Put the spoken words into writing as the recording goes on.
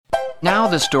Now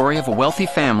the story of a wealthy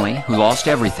family who lost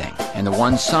everything, and the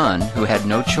one son who had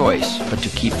no choice but to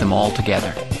keep them all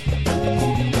together.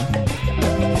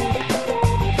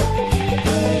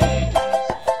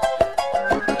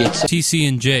 It's TC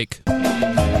and Jake.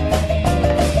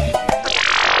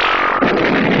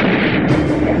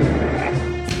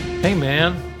 Hey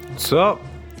man, What's up?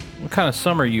 what kind of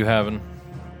summer are you having?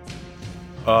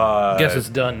 Guess it's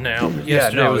done now.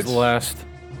 Yesterday was the last.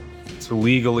 It's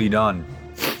legally done.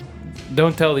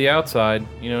 Don't tell the outside,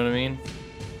 you know what I mean?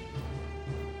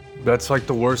 That's like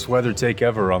the worst weather take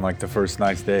ever on like the first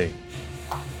nice day.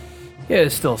 Yeah,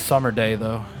 it's still a summer day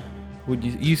though. Would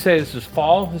you say this is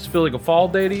fall? This feel like a fall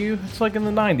day to you? It's like in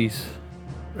the 90s.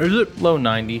 Or is it low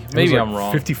 90? It Maybe was like I'm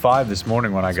wrong. 55 this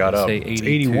morning when I got gonna up. say It's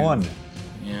 82. 81.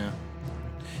 Yeah.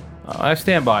 I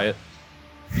stand by it.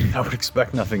 I would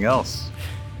expect nothing else.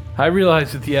 I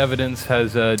realize that the evidence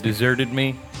has deserted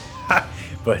me.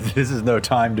 But this is no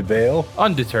time to bail.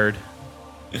 Undeterred.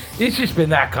 It's just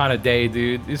been that kind of day,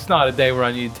 dude. It's not a day where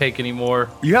I need to take any more.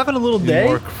 You having a little Any day?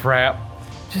 more crap.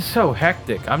 Just so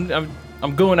hectic. I'm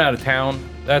going out of town.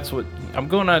 I'm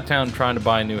going out of town trying to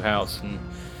buy a new house, and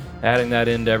adding that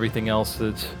into everything else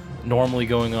that's normally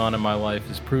going on in my life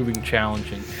is proving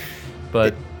challenging.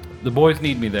 But the boys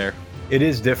need me there. It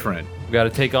is different. We got to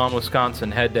take on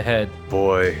Wisconsin head to head.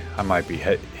 Boy, I might be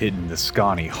hitting the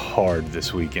Scotty hard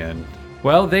this weekend.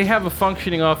 Well, they have a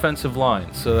functioning offensive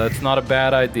line, so that's not a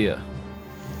bad idea.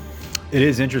 It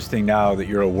is interesting now that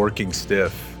you're a working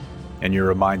stiff and you're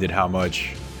reminded how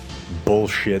much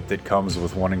bullshit that comes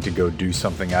with wanting to go do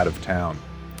something out of town.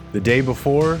 The day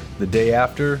before, the day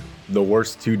after, the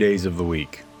worst 2 days of the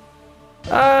week.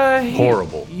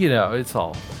 Horrible. You know, it's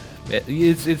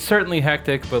certainly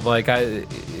hectic, but like I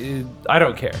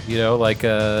don't care. You know, like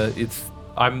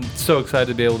I'm so excited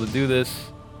to be able to do this,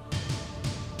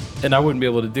 and I wouldn't be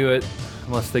able to do it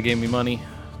unless they gave me money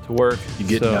to work. You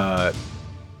getting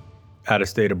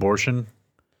out-of-state abortion?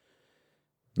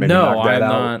 Maybe No, knock that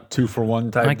I'm out, not.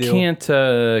 2-for-1 type I deal?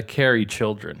 can't carry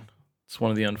children. It's one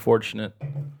of the unfortunate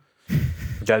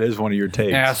That is one of your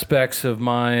takes. aspects of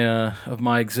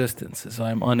my existence, is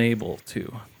I'm unable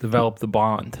to develop the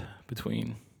bond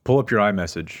between. Pull up your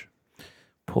iMessage.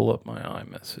 Pull up my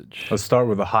iMessage. Let's start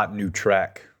with a hot new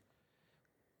track.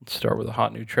 Let's start with a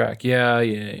hot new track. Yeah.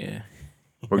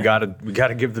 We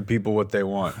gotta give the people what they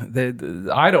want.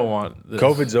 I don't want this.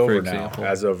 COVID's for over now. example.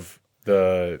 As of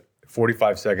the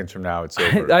 45 seconds from now, it's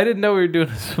over. I didn't know we were doing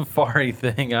a Safari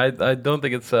thing. I don't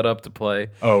think it's set up to play.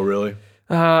 Oh, really?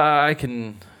 I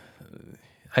can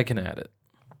add it.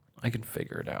 I can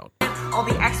figure it out. All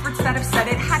the experts that have said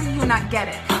it, how do you not get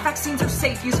it? Vaccines are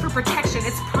safe, used for protection.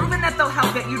 It's proven that they'll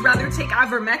help it. You'd rather take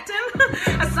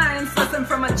ivermectin? A science lesson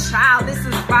from a child. This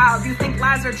is wild. You think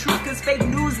lies are true because fake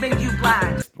news made you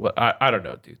blind. Well, I don't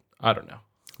know, dude. I don't know.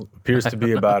 Appears to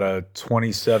be about a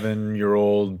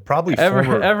 27-year-old, probably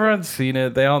former. Everyone's seen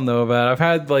it. They all know about it. I've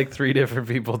had like 3 different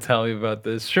people tell me about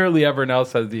this. Surely everyone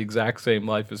else has the exact same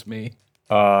life as me.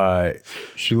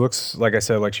 She looks, like I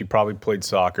said, like she probably played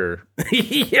soccer.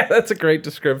 Yeah, that's a great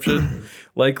description.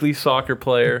 Likely soccer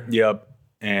player. Yep.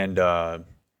 And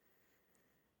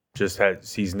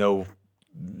sees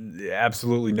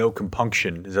absolutely no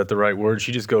compunction. Is that the right word?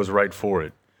 She just goes right for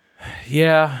it.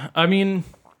 Yeah, I mean,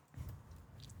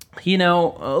 you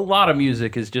know, a lot of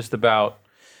music is just about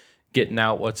getting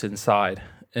out what's inside,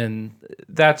 and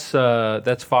that's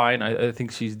fine. I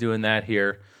think she's doing that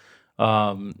here.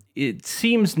 It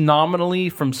seems nominally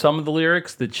from some of the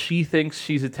lyrics that she thinks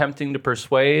she's attempting to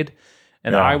persuade,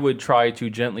 and Yeah. I would try to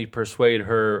gently persuade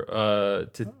her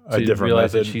to different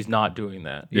realize that method. she's not doing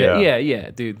that. Yeah. Yeah,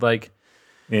 dude. Like,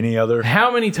 Any other?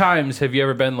 how many times have you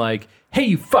ever been like, "Hey,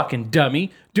 you fucking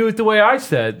dummy, do it the way I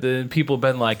said"? Then people have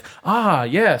been like, "Ah,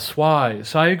 yes,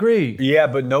 wise, I agree." Yeah,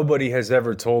 but nobody has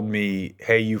ever told me,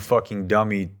 "Hey, you fucking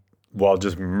dummy," while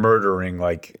just murdering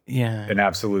like Yeah. an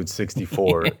absolute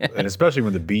 64. And especially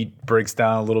when the beat breaks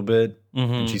down a little bit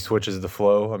and she switches the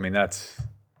flow. I mean, that's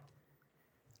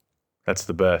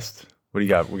the best. What do you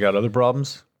got? We got other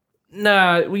problems?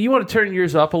 Nah, well, you want to turn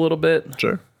yours up a little bit?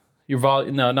 Sure. Your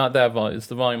volume? No, not that volume. It's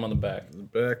the volume on the back.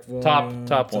 Back volume,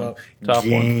 Top one. Top one.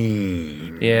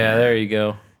 Gain. Yeah, there you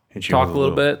go. Hit you Talk with a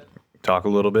little bit. Talk a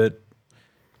little bit.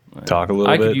 Talk a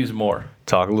little I bit. could use more.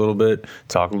 Talk a little bit.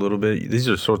 Talk a little bit. These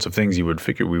are sorts of things you would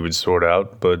figure we would sort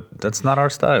out, but that's not our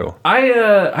style. I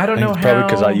don't I think know it's how. probably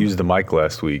because I used the mic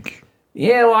last week.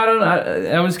 Yeah, well, I don't.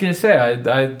 I was gonna say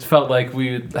I felt like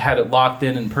we had it locked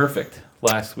in and perfect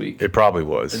last week, It probably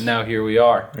was. and now here we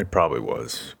are. It probably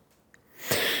was.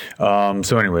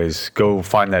 So anyways, go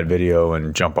find that video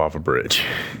and jump off a bridge.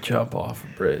 Jump off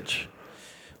a bridge.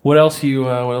 What else you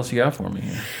got for me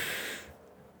here?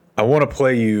 I want to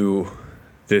play you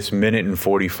this minute and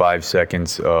 45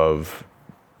 seconds of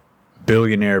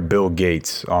billionaire Bill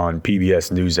Gates on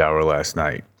PBS NewsHour last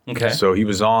night. Okay. So he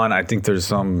was on, I think there's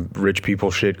some rich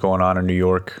people shit going on in New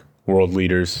York, world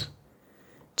leaders.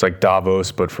 It's like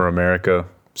Davos, but for America.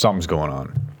 Something's going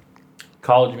on.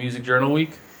 College Music Journal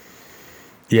Week?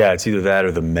 Yeah, it's either that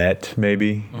or the Met,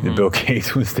 maybe, that Bill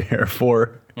Gates was there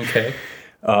for. Okay.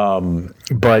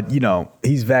 But, you know,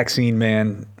 he's vaccine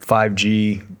man,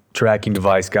 5G tracking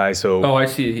device guy, so... Oh, I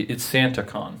see. It's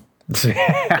SantaCon. Does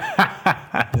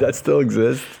that still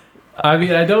exist? I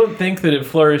mean, I don't think that it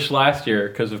flourished last year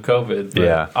because of COVID, but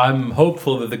Yeah. I'm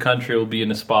hopeful that the country will be in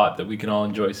a spot that we can all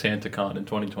enjoy SantaCon in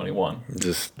 2021.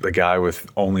 Just the guy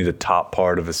with only the top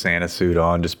part of a Santa suit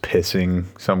on, just pissing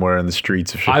somewhere in the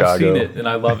streets of Chicago. I've seen it, and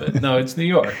I love it. No, it's New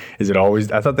York. Is it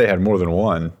always? I thought they had more than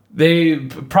one. They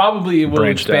probably will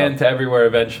Branched expand out. to everywhere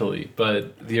eventually,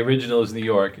 but the original is New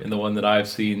York, and the one that I've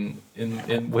seen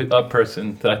in with up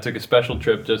person that I took a special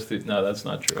trip just to... No, that's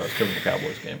not true. I was covering the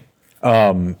Cowboys game.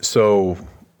 So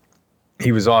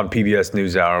he was on PBS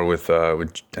NewsHour with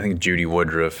I think Judy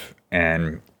Woodruff,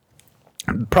 and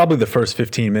probably the first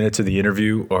 15 minutes of the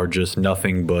interview are just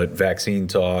nothing but vaccine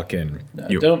talk and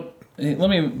Let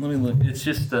me look. It's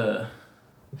just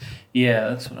yeah,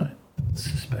 that's what I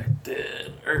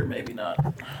suspected, or maybe not.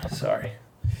 Sorry,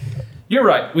 you're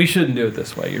right. We shouldn't do it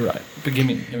this way. You're right. But give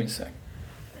me a sec.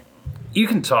 You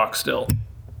can talk still.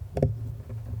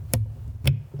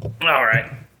 All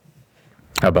right.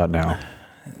 How about now?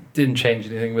 Didn't change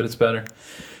anything, but it's better.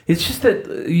 It's just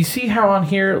that you see how on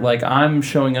here, like I'm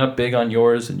showing up big on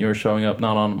yours, and you're showing up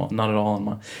not at all on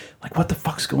mine. Like, what the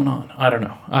fuck's going on? I don't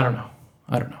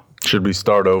know. Should we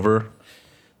start over?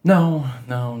 No.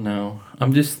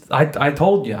 I'm just. I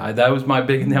told you that was my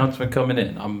big announcement coming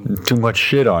in. Too much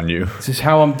shit on you. This is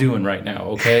how I'm doing right now.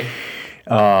 Okay.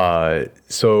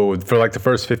 So for like the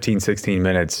first 15, 16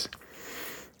 minutes,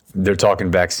 they're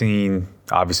talking vaccine.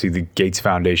 Obviously, the Gates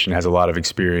Foundation has a lot of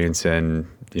experience in,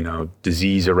 you know,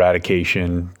 disease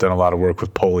eradication, done a lot of work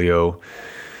with polio.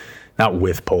 Not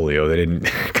with polio. They didn't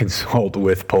consult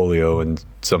with polio in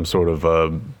some sort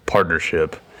of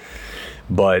partnership.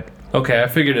 But Okay, I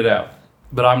figured it out.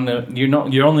 But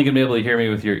you're only gonna be able to hear me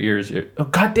with your ears. Oh,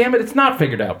 God damn it! It's not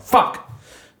figured out. Fuck.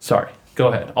 Sorry. Go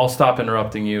ahead. I'll stop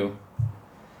interrupting you.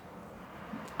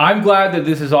 I'm glad that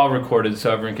this is all recorded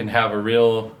so everyone can have a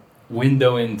real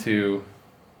window into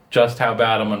just how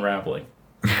bad I'm unraveling.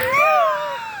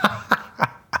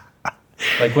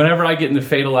 Like, whenever I get in a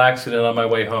fatal accident on my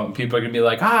way home, people are going to be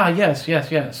like, yes.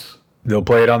 they'll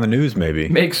play it on the news maybe.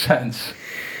 Makes sense.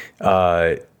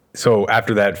 So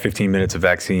after that 15 minutes of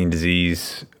vaccine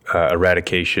disease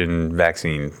eradication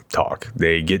vaccine talk,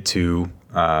 they get to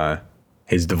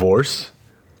his divorce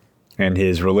and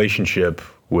his relationship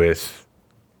with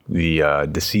the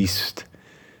deceased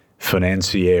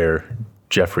financier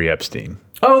Jeffrey Epstein.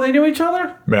 Oh, they knew each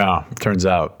other? Yeah, turns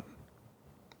out.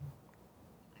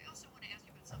 I also want to ask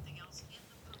you about something else.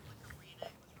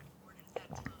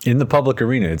 In the public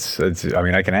arena, it's I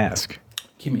mean, I can ask.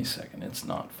 Give me a second. It's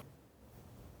not.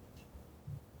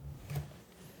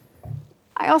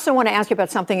 I also want to ask you about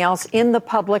something else in the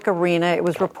public arena. It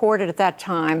was reported at that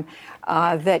time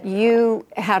that you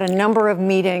had a number of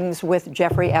meetings with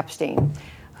Jeffrey Epstein,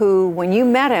 who, when you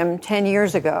met him 10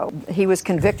 years ago, he was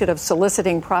convicted of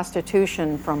soliciting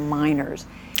prostitution from minors.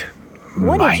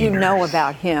 What did you know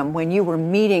about him when you were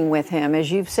meeting with him,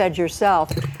 as you've said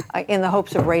yourself, in the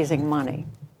hopes of raising money?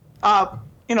 I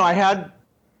had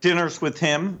dinners with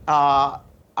him.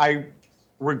 I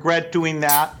regret doing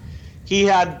that. He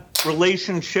had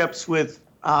relationships with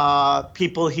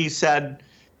people he said,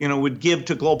 would give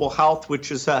to global health, which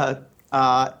is a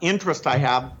interest I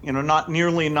have. Not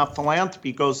nearly enough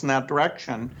philanthropy goes in that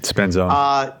direction. Spend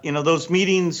zone. Those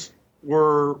meetings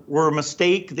were a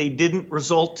mistake. They didn't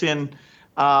result in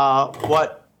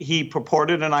what he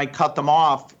purported, and I cut them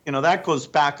off. That goes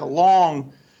back a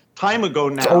long time ago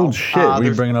now. It's old shit. What are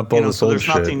you bringing up all this so old there's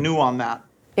shit? nothing new on that.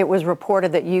 It was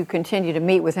reported that you continued to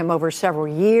meet with him over several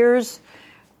years,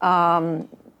 and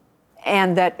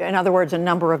that, in other words, a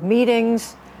number of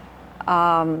meetings.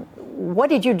 What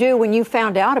did you do when you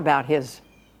found out about his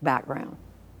background?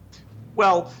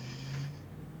 Well,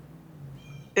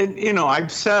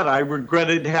 I've said I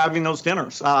regretted having those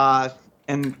dinners,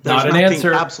 and there's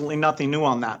absolutely nothing new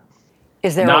on that.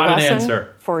 Is there Not a an lesson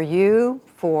answer. for you,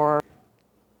 for...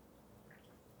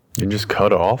 You just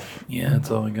cut off? Yeah,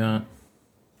 that's all I got.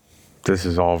 This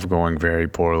is all going very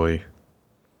poorly.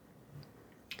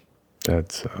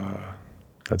 That's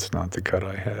not the cut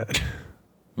I had.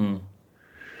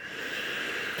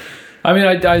 I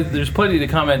mean, there's plenty to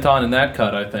comment on in that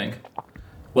cut, I think.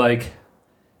 Like,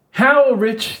 how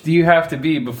rich do you have to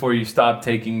be before you stop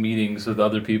taking meetings with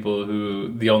other people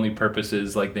who the only purpose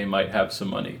is like they might have some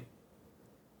money?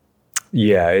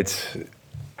 Yeah, it's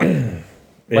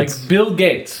Like Bill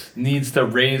Gates needs to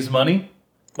raise money.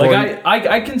 Like Well,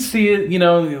 I can see it, you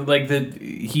know, like that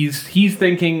he's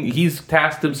thinking he's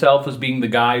tasked himself as being the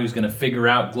guy who's going to figure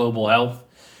out global health,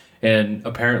 and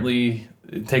apparently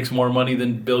it takes more money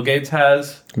than Bill Gates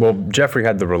has. Well, Jeffrey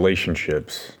had the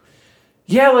relationships.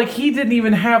 Yeah, like he didn't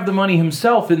even have the money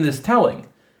himself in this telling.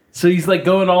 So he's like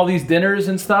going to all these dinners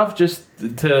and stuff just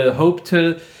to hope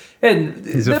to. And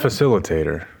He's a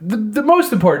facilitator. the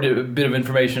most important bit of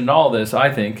information in all this,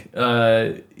 I think,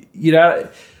 you know,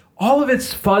 all of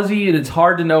it's fuzzy and it's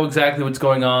hard to know exactly what's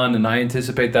going on. And I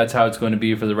anticipate that's how it's going to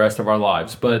be for the rest of our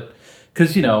lives. But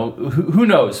because, you know, who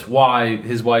knows why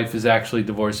his wife is actually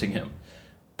divorcing him.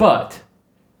 But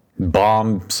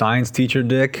Bomb science teacher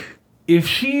dick. if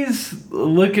she's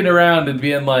looking around and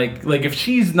being like if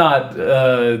she's not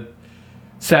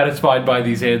satisfied by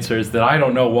these answers, then I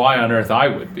don't know why on earth I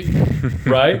would be,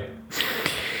 right?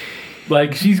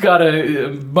 Like she's got a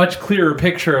much clearer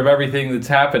picture of everything that's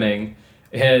happening,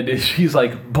 and she's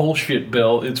like, bullshit,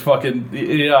 Bill. It's fucking,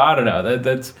 you know, I don't know.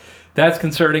 That's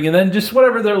concerning. And then just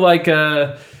whatever they're like,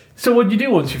 so what'd you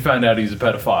do once you found out he's a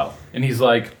pedophile? And he's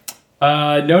like,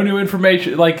 no new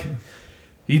information. Like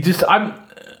he just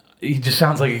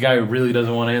sounds like a guy who really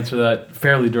doesn't want to answer that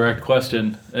fairly direct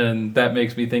question, and that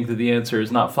makes me think that the answer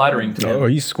is not flattering to him. Oh,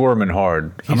 he's squirming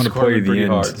hard. I'm going to play squirming the pretty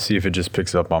end hard. to see if it just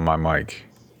picks up on my mic.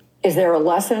 Is there a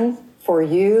lesson for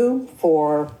you,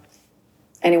 for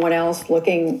anyone else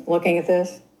looking at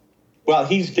this? Well,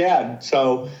 he's dead,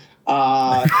 so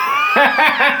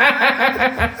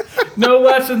No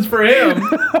lessons for him.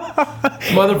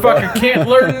 Motherfucker can't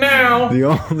learn now. The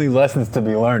only lessons to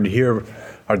be learned here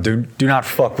are do not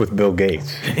fuck with Bill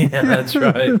Gates. Yeah, that's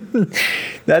right.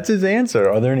 That's his answer.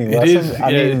 Are there any It lessons? is, I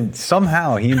yeah. mean,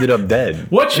 somehow he ended up dead.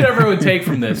 What should everyone take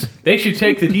from this? They should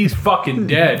take that he's fucking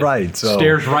dead. Right, so-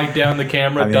 Stares right down the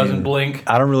camera, I mean, doesn't blink.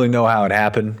 I don't really know how it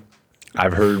happened.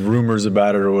 I've heard rumors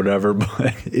about it or whatever,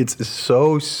 but it's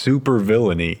so super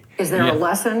villainy. Is there Yeah. a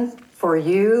lesson for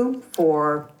you,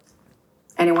 for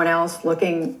anyone else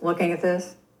looking at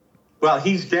this? well,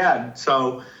 he's dead,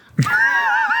 so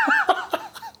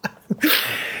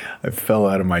I fell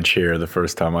out of my chair the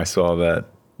first time I saw that.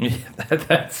 Yeah,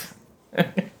 that's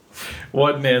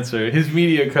what an answer. His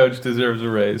media coach deserves a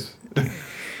raise.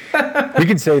 We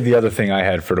can save the other thing I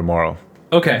had for tomorrow.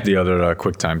 Okay, The other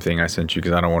QuickTime thing I sent you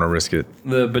because I don't want to risk it.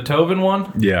 the Beethoven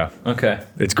one. Yeah, Okay,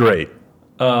 it's great.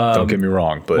 Don't get me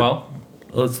wrong, but well,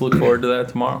 let's look forward to that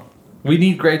tomorrow. We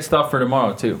need great stuff for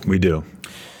tomorrow too. we do.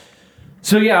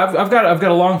 So yeah, I've got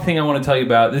a long thing I want to tell you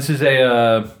about. This is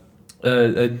a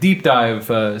deep dive.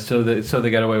 So they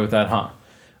got away with that, huh?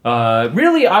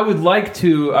 Really, I would like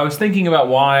to. I was thinking about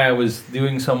why I was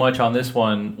doing so much on this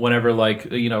one. Whenever,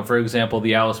 like, you know, for example,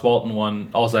 the Alice Walton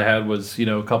one, all I had was, you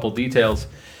know, a couple details,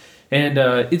 and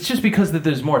it's just because that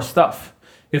there's more stuff.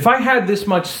 If I had this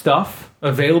much stuff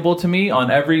available to me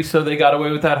on every So They Got Away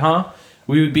with That, huh?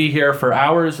 We would be here for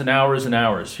hours and hours and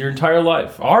hours. Your entire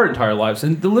life, our entire lives,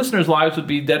 and the listeners' lives would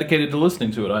be dedicated to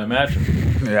listening to it, I imagine.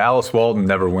 Yeah, Alice Walton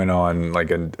never went on like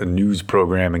a news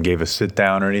program and gave a sit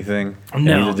down or anything. And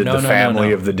No, neither did no, the no, family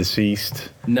no. of the deceased.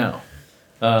 No.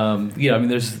 You know, I mean,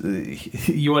 there's.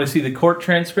 You want to see the court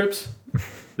transcripts?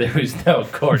 There was no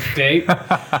court date.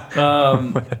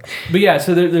 But yeah,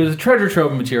 so there's a treasure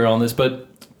trove of material on this, but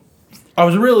I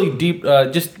was really deep,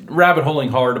 just rabbit holing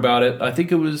hard about it. I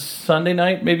think it was Sunday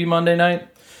night, maybe Monday night.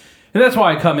 And that's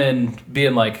why I come in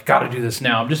being like, gotta do this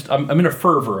now. I'm in a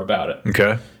fervor about it.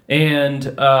 Okay. And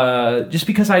just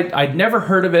because I'd never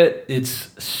heard of it,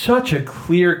 it's such a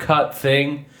clear-cut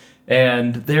thing,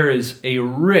 and there is a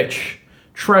rich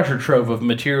treasure trove of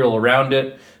material around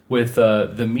it with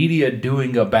the media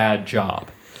doing a bad job.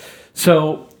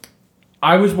 So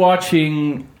I was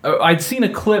watching, I'd seen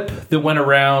a clip that went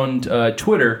around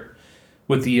Twitter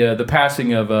with the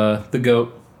passing of the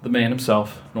GOAT, the man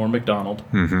himself, Norm Macdonald.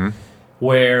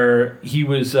 Where he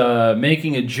was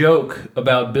making a joke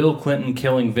about Bill Clinton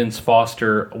killing Vince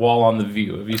Foster while on The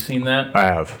View. Have you seen that? I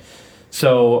have.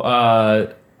 So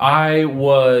I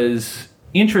was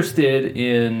interested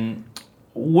in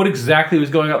what exactly was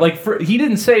going on. Like, he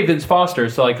didn't say Vince Foster,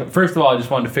 so like, first of all, I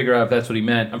just wanted to figure out if that's what he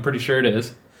meant. I'm pretty sure it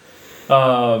is.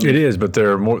 It is, but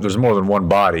there's more than one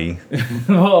body.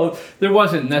 Well, there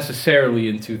wasn't necessarily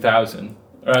in 2000.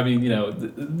 I mean, you know,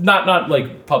 not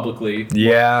like publicly.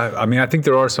 Yeah, I mean, I think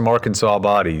there are some Arkansas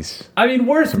bodies. I mean,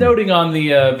 worth noting on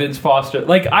the Vince Foster.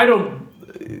 Like,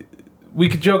 we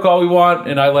could joke all we want,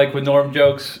 and I like when Norm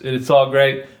jokes, and it's all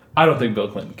great. I don't think Bill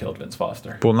Clinton killed Vince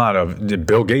Foster. Well,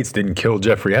 Bill Gates didn't kill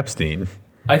Jeffrey Epstein.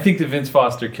 I think that Vince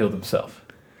Foster killed himself.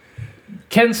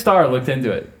 Ken Starr looked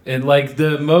into it, and like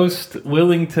the most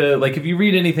willing to, like, if you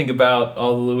read anything about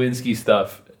all the Lewinsky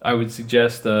stuff, I would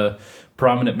suggest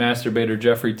prominent masturbator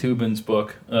Jeffrey Toobin's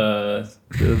book, The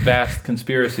Vast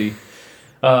Conspiracy.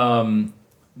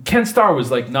 Ken Starr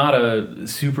was like not a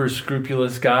super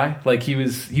scrupulous guy. Like he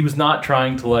was not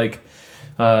trying to like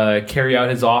carry out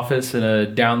his office in a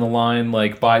down the line,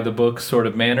 like by the book sort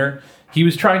of manner. He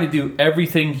was trying to do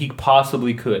everything he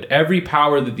possibly could. Every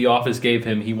power that the office gave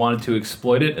him, he wanted to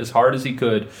exploit it as hard as he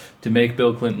could to make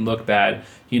Bill Clinton look bad.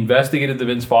 He investigated the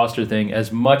Vince Foster thing as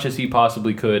much as he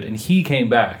possibly could, and he came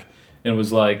back and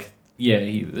was like, yeah,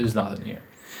 there's nothing here.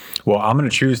 Well, I'm going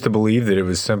to choose to believe that it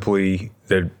was simply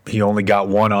that he only got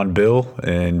one on Bill,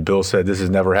 and Bill said, this is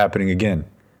never happening again.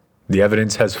 The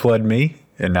evidence has fled me,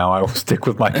 and now I will stick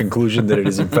with my conclusion that it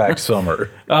is in fact Summer.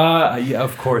 Yeah,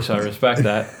 of course, I respect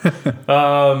that.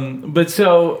 But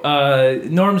so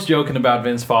Norm's joking about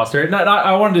Vince Foster. And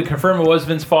I wanted to confirm it was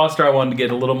Vince Foster. I wanted to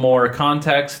get a little more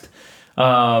context.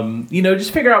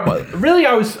 Just figure out what really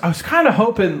I was kind of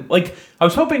hoping, like I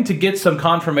was hoping to get some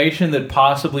confirmation that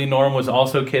possibly Norm was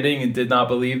also kidding and did not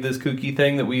believe this kooky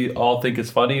thing that we all think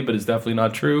is funny, but is definitely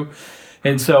not true.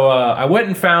 And so I went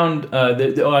and found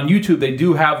on YouTube they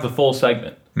do have the full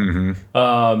segment. Mm-hmm.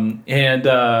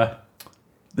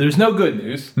 There's no good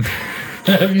news.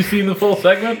 Have you seen the full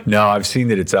segment? No, I've seen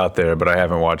that it's out there, but I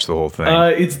haven't watched the whole thing.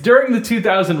 It's during the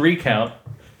 2000 recount.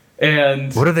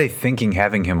 And what are they thinking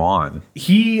having him on?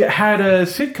 He had a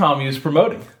sitcom he was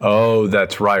promoting. Oh,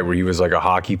 that's right, where he was like a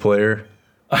hockey player.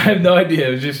 I have no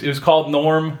idea. It was called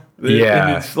Norm. Yeah.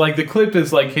 And it's like the clip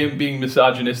is like him being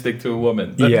misogynistic to a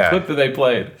woman. That's the clip that they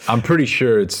played. I'm pretty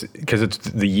sure it's because it's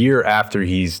the year after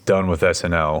he's done with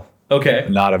SNL. Okay.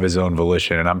 Not of his own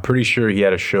volition. And I'm pretty sure he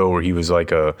had a show where he was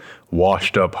like a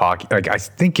washed up hockey. Like I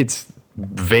think it's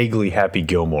vaguely Happy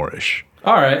Gilmore-ish.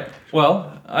 All right.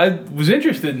 Well, I was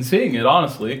interested in seeing it,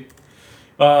 honestly.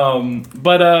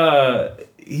 But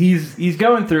he's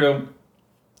going through,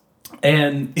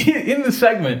 and in the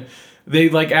segment, they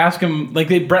like ask him, like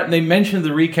they mentioned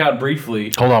the recount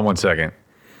briefly. Hold on one second.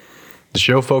 The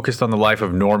show focused on the life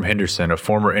of Norm Henderson, a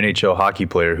former NHL hockey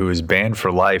player who is banned for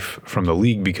life from the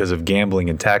league because of gambling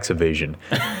and tax evasion.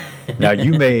 Now,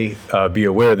 you may be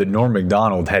aware that Norm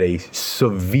Macdonald had a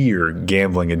severe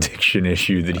gambling addiction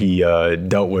issue that he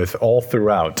dealt with all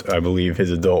throughout, I believe, his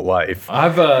adult life.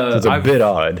 It's a bit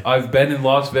odd. I've been in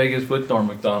Las Vegas with Norm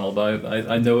Macdonald.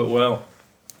 I know it well.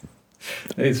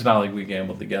 It's not like we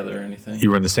gambled together or anything.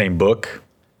 You were in the same book?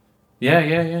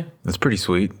 Yeah. That's pretty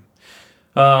sweet.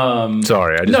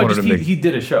 Sorry, I just wanted to make... He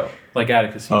did a show, like at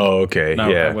a casino. Oh, okay,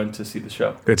 yeah. I went to see the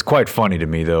show. It's quite funny to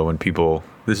me, though, when people...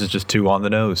 This is just too on the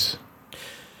nose.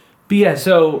 But yeah,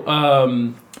 so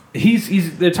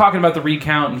they're talking about the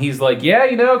recount, and he's like, yeah,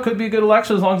 it could be a good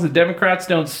election as long as the Democrats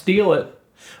don't steal it.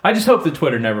 I just hope that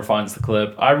Twitter never finds the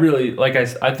clip. I really,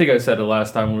 I think I said it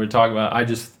last time when we were talking about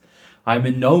it, I'm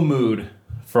in no mood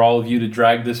for all of you to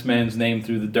drag this man's name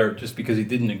through the dirt just because he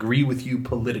didn't agree with you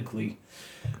politically.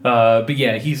 But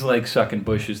yeah, he's like sucking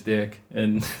Bush's dick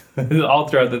and all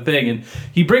throughout the thing. And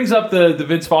he brings up the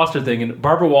Vince Foster thing, and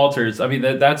Barbara Walters, I mean,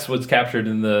 that's what's captured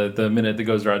in the minute that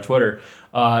goes around Twitter,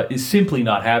 is simply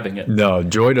not having it. No,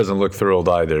 Joy doesn't look thrilled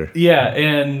either. Yeah,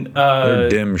 and... they're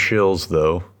dim shills,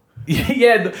 though.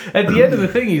 Yeah, at the end of the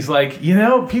thing, he's like,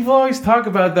 people always talk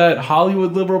about that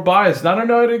Hollywood liberal bias, and I don't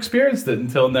know I'd experienced it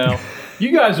until now.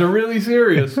 You guys are really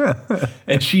serious.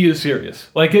 And she is serious.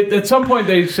 Like, at some point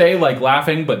they say, like,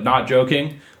 laughing but not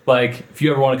joking, like, if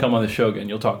you ever want to come on the show again,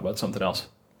 you'll talk about something else.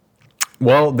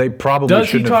 Well, they probably Does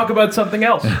he talk about something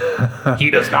else? He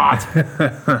does not.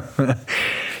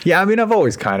 Yeah, I mean, I've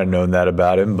always kind of known that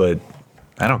about him, but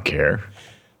I don't care.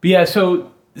 But yeah,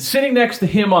 so sitting next to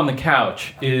him on the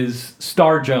couch is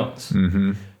Star Jones,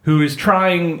 who is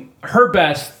trying her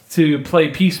best to play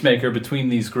peacemaker between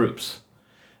these groups.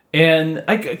 And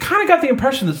I kind of got the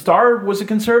impression that Star was a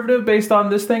conservative based on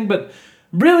this thing, but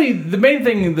really the main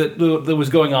thing that was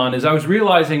going on is I was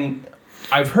realizing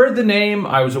I've heard the name,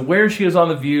 I was aware she was on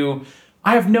The View,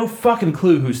 I have no fucking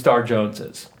clue who Star Jones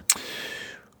is.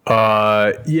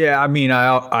 Yeah, I mean,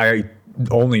 I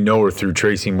only know her through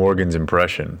Tracy Morgan's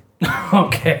impression.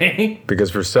 Okay.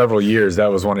 Because for several years, that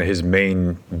was one of his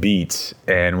main beats.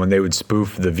 And when they would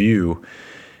spoof The View,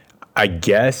 I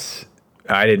guess,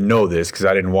 I didn't know this because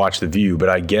I didn't watch The View, but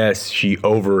I guess she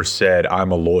said,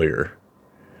 I'm a lawyer.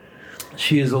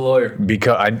 She is a lawyer.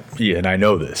 And I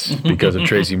know this because of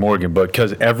Tracy Morgan, but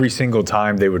because every single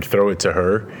time they would throw it to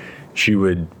her, she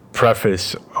would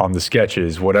preface on the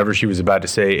sketches, whatever she was about to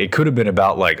say, it could have been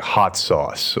about like hot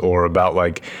sauce or about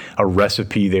like a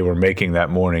recipe they were making that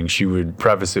morning. She would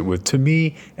preface it with, to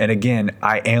me, and again,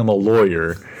 I am a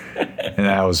lawyer. And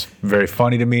that was very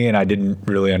funny to me, and I didn't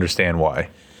really understand why.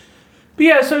 But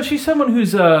yeah, so she's someone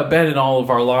who's been in all of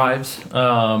our lives,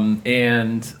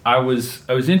 and I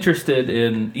was interested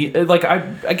in, like,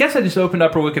 I guess I just opened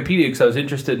up her Wikipedia because I was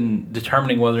interested in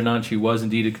determining whether or not she was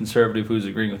indeed a conservative who was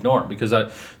agreeing with Norm, because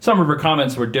some of her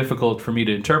comments were difficult for me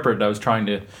to interpret. I was trying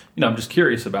to, I'm just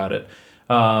curious about it.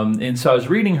 And so I was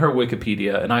reading her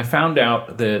Wikipedia, and I found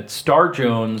out that Star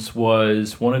Jones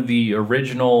was one of the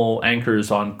original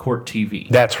anchors on Court TV.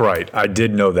 That's right. I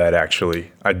did know that,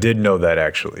 actually.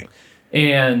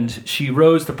 And she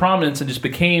rose to prominence and just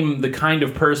became the kind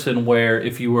of person where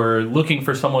if you were looking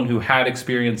for someone who had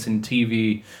experience in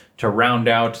TV to round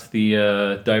out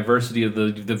the diversity of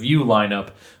the View lineup,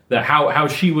 that how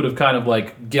she would have kind of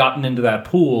like gotten into that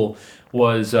pool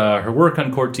was her work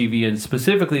on Court TV, and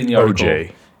specifically in the article,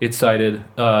 OJ. It cited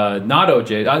not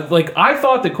OJ. I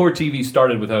thought that Court TV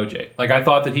started with OJ. Like, I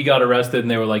thought that he got arrested and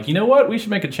they were like, you know what, we should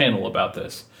make a channel about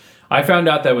this. I found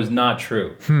out that was not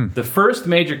true. The first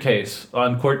major case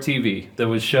on Court TV that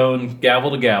was shown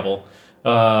gavel to gavel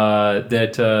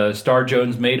that Star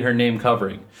Jones made her name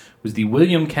covering was the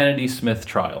William Kennedy Smith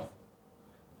trial.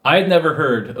 I had never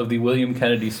heard of the William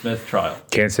Kennedy Smith trial.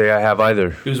 Can't say I have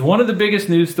either. It was one of the biggest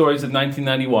news stories of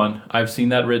 1991. I've seen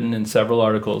that written in several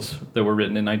articles that were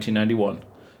written in 1991.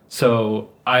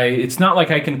 So it's not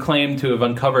like I can claim to have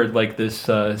uncovered like this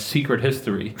secret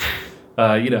history.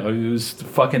 It was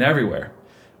fucking everywhere.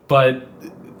 But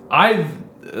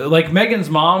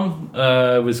Megan's mom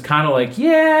was kind of like,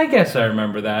 yeah, I guess I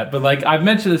remember that. But like, I've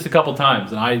mentioned this a couple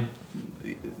times, and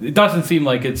it doesn't seem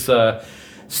like it's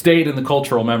stayed in the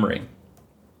cultural memory.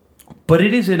 But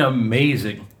it is an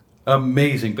amazing,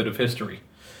 amazing bit of history.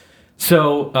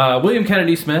 So William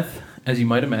Kennedy Smith, as you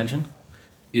might imagine,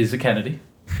 is a Kennedy.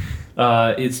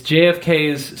 It's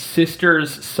JFK's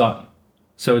sister's son.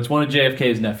 So it's one of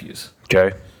JFK's nephews.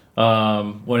 Okay.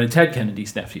 One of Ted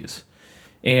Kennedy's nephews.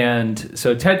 And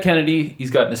so Ted Kennedy,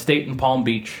 he's got an estate in Palm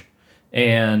Beach.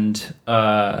 And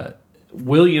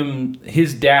William,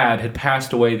 his dad, had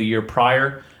passed away the year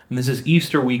prior. And this is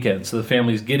Easter weekend. So the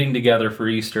family's getting together for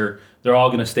Easter. They're all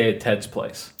going to stay at Ted's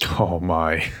place. Oh,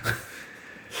 my.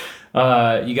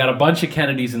 You got a bunch of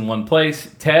Kennedys in one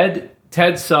place.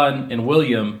 Ted's son, and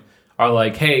William are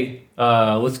like, hey,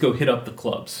 let's go hit up the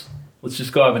clubs. Let's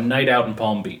just go have a night out in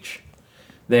Palm Beach.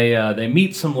 They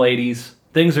meet some ladies.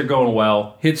 Things are going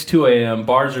well. Hits 2 a.m.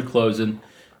 Bars are closing.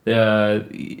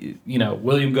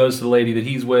 William goes to the lady that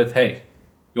he's with. Hey,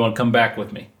 you want to come back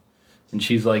with me? And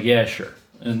she's like, yeah, sure.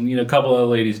 And a couple other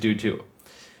ladies do too.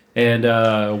 And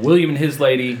William and his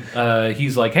lady,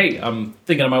 he's like, hey, I'm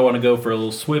thinking I might want to go for a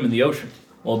little swim in the ocean,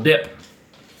 a little dip.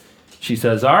 She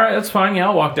says, all right, that's fine. Yeah,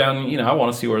 I'll walk down. I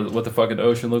want to see what the fucking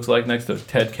ocean looks like next to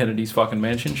Ted Kennedy's fucking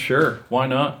mansion. Sure, why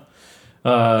not?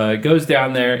 Goes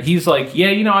down there. He's like, yeah,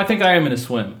 I think I am going to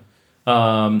swim.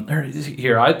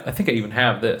 Here, I think I even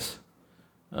have this.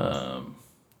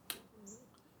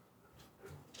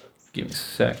 Give me a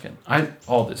second.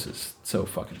 All this is so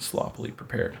fucking sloppily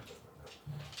prepared.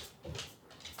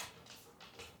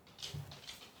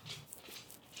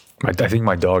 I think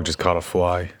my dog just caught a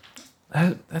fly.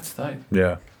 That's tight.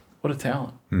 Yeah. What a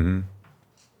talent. Mm-hmm.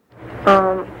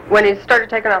 When he started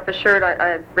taking off his shirt,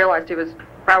 I realized he was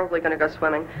probably going to go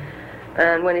swimming.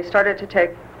 And when he started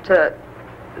to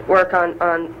work on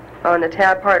the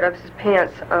tab part of his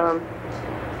pants,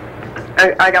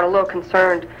 I got a little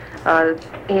concerned.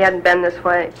 He hadn't been this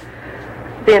way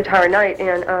the entire night,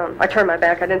 and I turned my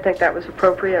back. I didn't think that was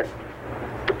appropriate.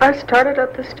 I started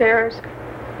up the stairs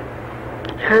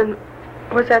and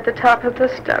was at the top of the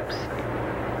steps,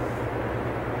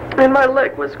 and my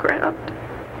leg was grabbed.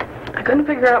 I couldn't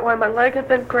figure out why my leg had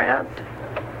been grabbed.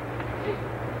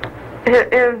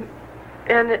 And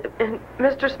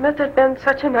Mr. Smith had been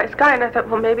such a nice guy, and I thought,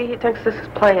 well, maybe he thinks this is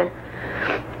playing.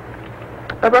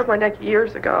 I broke my neck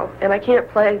years ago, and I can't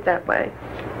play that way.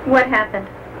 What happened?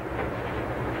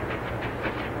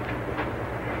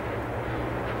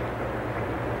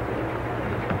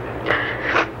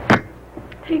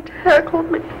 He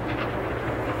tackled me.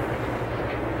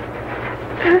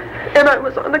 And I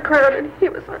was on the ground, and he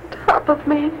was on top of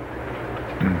me.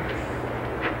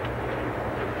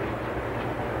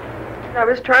 I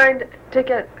was trying to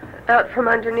get out from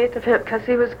underneath of him because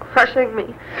he was crushing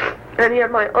me, and he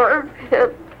had my arm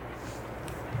pinned.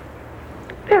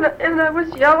 And I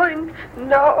was yelling,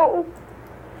 no,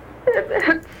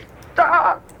 and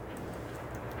stop.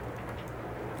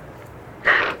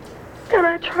 And And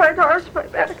I tried to arch my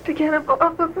back to get him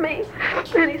off of me,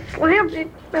 and he slammed me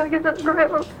back into the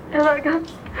ground, and I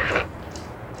got...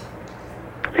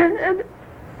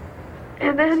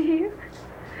 And then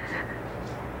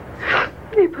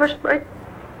he pushed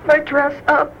my dress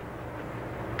up,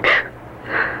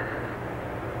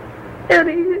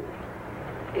 and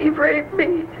he raped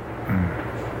me.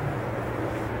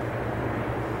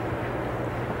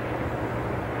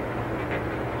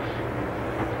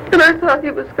 And I thought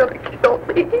he was going to kill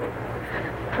me.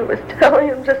 I was telling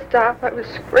him to stop. I was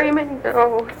screaming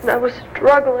no, and I was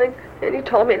struggling, and he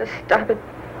told me to stop it,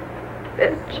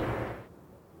 bitch.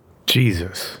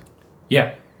 Jesus.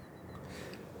 Yeah.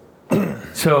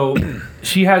 So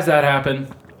she has that happen.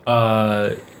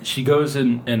 She goes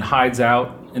and hides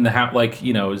out in the house, like,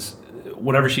 you know,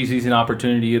 whenever she sees an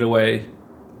opportunity to get away,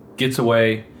 gets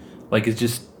away, like is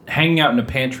just hanging out in a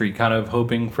pantry, kind of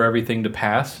hoping for everything to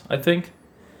pass, I think.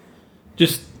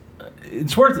 Just,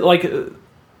 it's worth, like,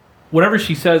 whatever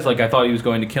she says, like, I thought he was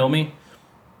going to kill me.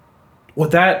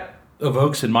 What that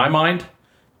evokes in my mind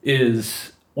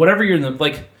is whatever you're in the,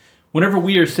 like, whenever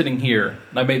we are sitting here,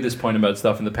 and I made this point about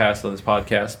stuff in the past on this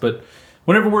podcast, but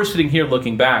whenever we're sitting here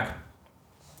looking back,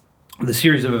 the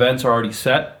series of events are already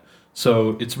set,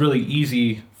 so it's really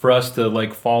easy for us to,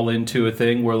 like, fall into a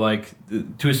thing where, like,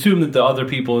 to assume that the other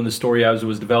people in the story as it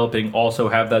was developing also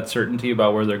have that certainty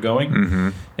about where they're going. Mm-hmm.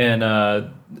 And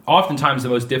oftentimes the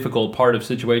most difficult part of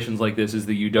situations like this is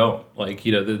that you don't. Like,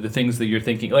 you know, the things that you're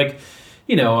thinking, like,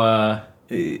 you know,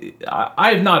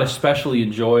 I have not especially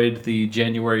enjoyed the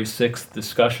January 6th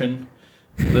discussion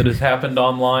that has happened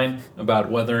online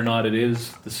about whether or not it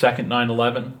is the second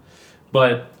 9/11.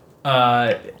 But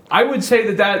I would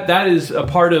say that is a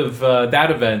part of that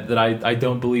event that I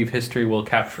don't believe history will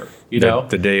capture. You know,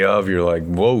 the day of, you're like,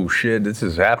 whoa, shit, this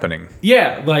is happening.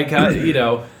 Yeah, like you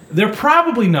know, they're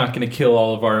probably not going to kill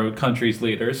all of our country's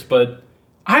leaders, but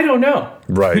I don't know.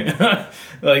 Right.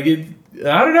 Like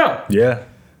I don't know. Yeah.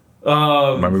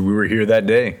 Remember, we were here that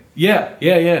day. Yeah.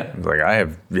 I was like, I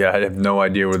have no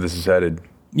idea where this is headed.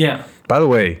 Yeah. By the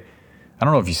way, I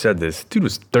don't know if you said this. Dude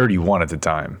was 31 at the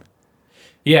time.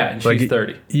 Yeah, and she's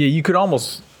 30. Yeah, you could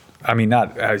almost. I mean,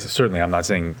 certainly. I'm not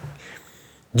saying.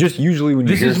 Just usually when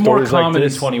you hear this is more stories like common in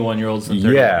this, 21-year-olds than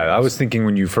 30. Yeah, I was thinking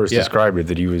when you first described it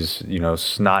that he was, you know,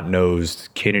 snot-nosed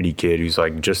Kennedy kid who's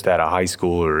like just out of high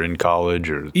school or in college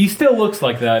or. He still looks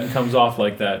like that and comes off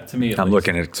like that to me. I'm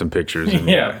looking at some pictures. And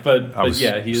yeah, but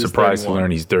he is surprised 31. To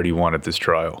learn he's 31 at this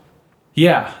trial.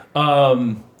 Yeah,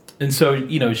 and so,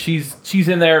 you know, she's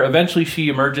in there. Eventually, she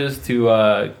emerges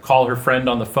to call her friend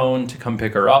on the phone to come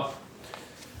pick her up.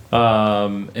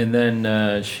 And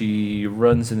then she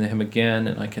runs into him again,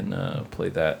 and I can play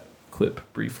that clip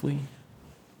briefly.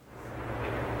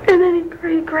 And then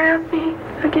he grabbed me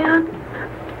again.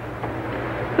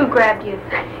 Who grabbed you?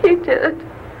 He did.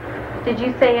 Did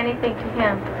you say anything to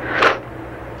him?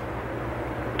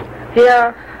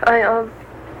 Yeah, I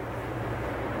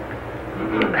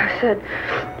said,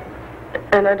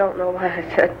 and I don't know why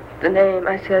I said the name.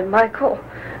 I said, Michael,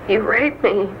 you raped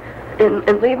me,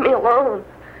 and leave me alone.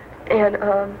 And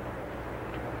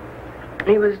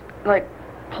he was like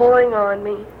pulling on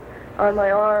me, on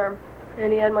my arm,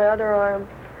 and he had my other arm,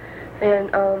 and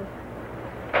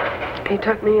he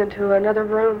took me into another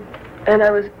room, and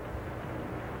I was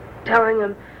telling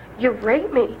him, you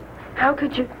raped me. How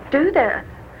could you do that?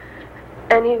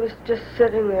 And he was just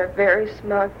sitting there very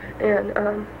smug,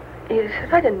 and he said,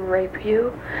 I didn't rape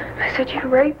you. I said, you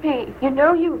raped me. You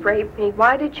know you raped me.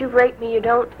 Why did you rape me? You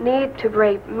don't need to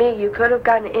rape me. You could have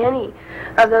gotten any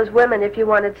of those women if you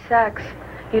wanted sex.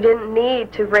 You didn't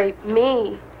need to rape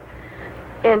me.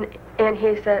 And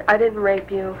he said, I didn't rape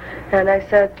you. And I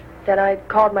said that I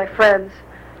called my friends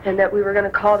and that we were going to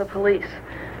call the police.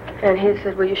 And he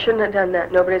said, well, you shouldn't have done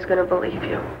that. Nobody's going to believe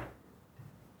you.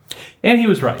 And he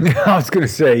was right. I was going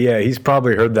to say, yeah, he's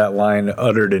probably heard that line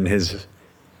uttered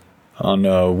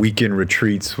on weekend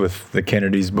retreats with the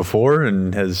Kennedys before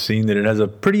and has seen that it has a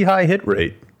pretty high hit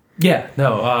rate. Yeah,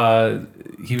 no,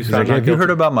 he was like, have you heard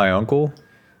about my uncle?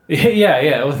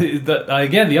 Yeah. Well,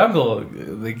 again, the uncle,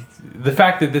 the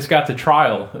fact that this got to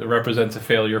trial represents a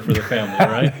failure for the family,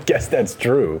 right? I guess that's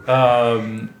true.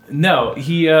 No,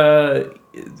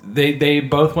 they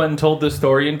both went and told this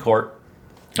story in court.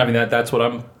 I mean, that's what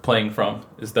I'm playing from,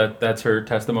 is that's her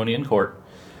testimony in court.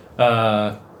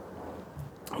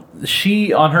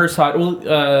 She, on her side,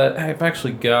 I've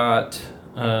actually got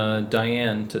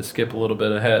Diane to skip a little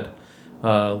bit ahead,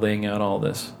 laying out all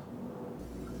this.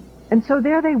 And so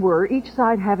there they were, each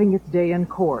side having its day in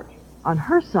court. On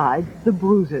her side, the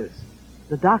bruises,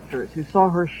 the doctors who saw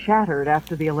her shattered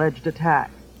after the alleged attack,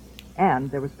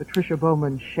 And there was Patricia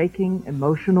Bowman's shaking,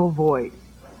 emotional voice.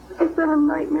 It's been a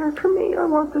nightmare for me. I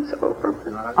want this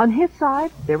over. On his side,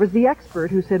 there was the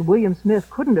expert who said William Smith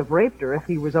couldn't have raped her if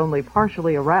he was only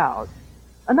partially aroused.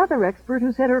 Another expert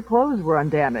who said her clothes were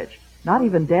undamaged, not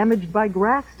even damaged by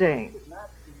grass stains.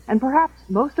 And perhaps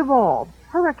most of all,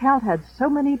 her account had so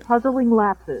many puzzling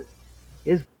lapses.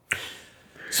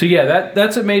 So yeah,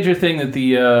 that's a major thing that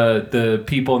the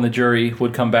people in the jury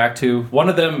would come back to. One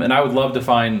of them, and I would love to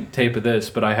find tape of this,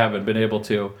 but I haven't been able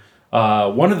to.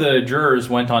 One of the jurors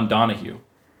went on Donahue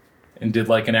and did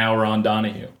like an hour on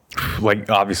Donahue. Like,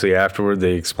 obviously afterward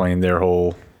they explained their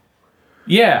whole...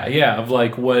 Yeah, of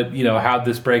like what, how'd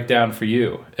this break down for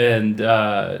you? And,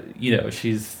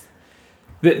 she's...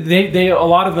 They a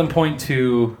lot of them point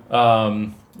to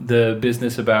the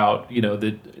business about,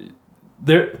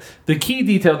 the key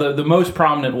detail, the most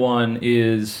prominent one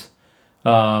is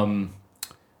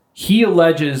he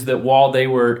alleges that while they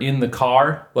were in the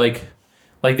car, like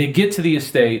they get to the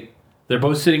estate, they're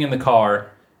both sitting in the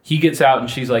car, he gets out and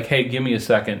she's like, hey, give me a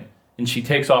second, and she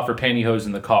takes off her pantyhose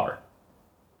in the car.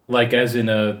 Like as in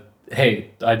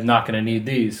hey, I'm not going to need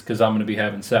these because I'm going to be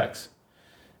having sex.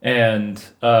 And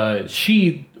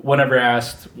she, whenever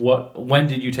asked, when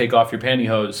did you take off your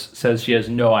pantyhose, says she has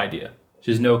no idea.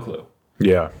 She has no clue.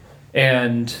 Yeah.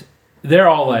 And they're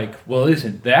all like, well,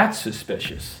 isn't that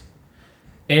suspicious?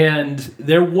 And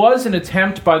there was an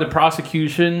attempt by the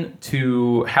prosecution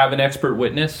to have an expert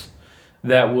witness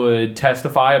that would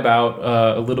testify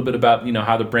about a little bit about,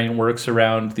 how the brain works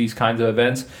around these kinds of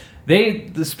events.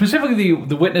 Specifically,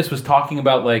 the witness was talking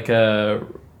about like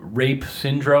rape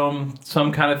syndrome,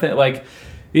 some kind of thing. Like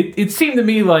it seemed to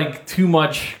me like too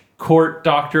much court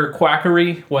doctor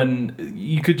quackery when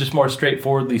you could just more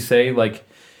straightforwardly say like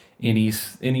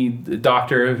any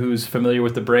doctor who's familiar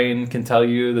with the brain can tell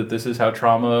you that this is how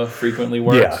trauma frequently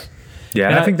works. Yeah,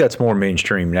 and I think that's more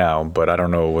mainstream now, but I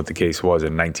don't know what the case was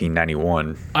in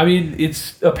 1991. I mean,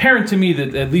 it's apparent to me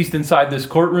that at least inside this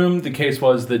courtroom, the case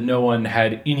was that no one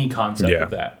had any concept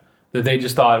of that. That they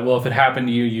just thought, well, if it happened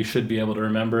to you, you should be able to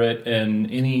remember it. And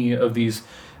any of these,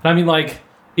 and I mean, like,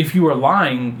 if you were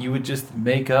lying, you would just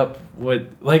make up what,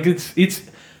 like,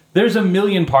 there's a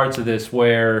million parts of this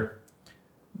where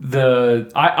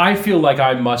I feel like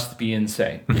I must be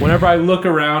insane. Whenever I look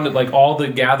around at, like, all the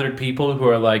gathered people who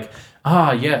are like,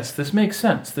 yes, this makes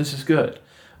sense, this is good,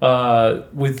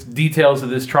 with details of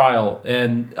this trial,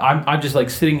 and I'm just, like,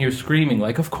 sitting here screaming,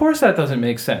 like, of course that doesn't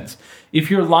make sense. If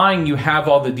you're lying, you have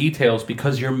all the details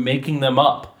because you're making them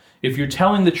up. If you're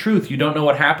telling the truth, you don't know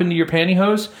what happened to your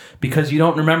pantyhose because you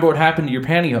don't remember what happened to your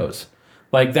pantyhose.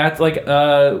 Like, that's like,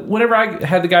 whenever I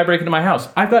had the guy break into my house,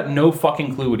 I've got no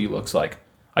fucking clue what he looks like.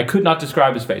 I could not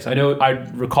describe his face. I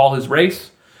recall his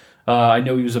race. I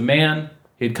know he was a man.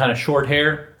 He had kind of short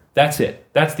hair. That's it.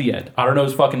 That's the end. I don't know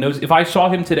his fucking nose. If I saw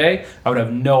him today, I would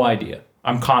have no idea.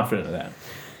 I'm confident of that.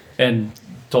 And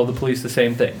told the police the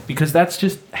same thing. Because that's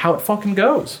just how it fucking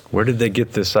goes. Where did they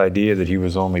get this idea that he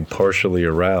was only partially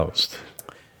aroused?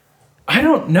 I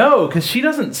don't know, because she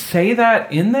doesn't say that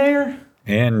in there.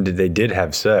 And they did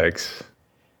have sex.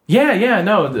 Yeah,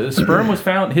 no. The sperm was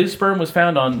found. His sperm was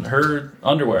found on her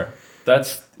underwear.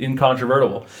 That's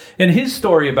incontrovertible. And his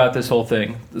story about this whole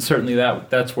thing, certainly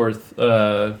that's worth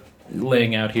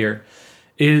laying out here,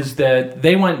 is that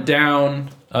they went down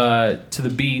to the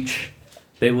beach.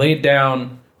 They laid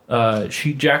down.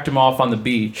 She jacked him off on the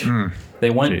beach. They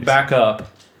went back up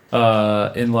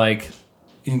and like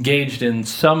engaged in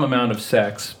some amount of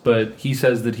sex, but he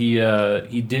says that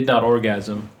he did not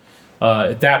orgasm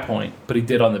at that point, but he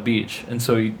did on the beach. And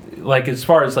so he, like, as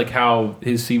far as like how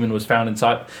his semen was found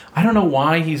inside, I don't know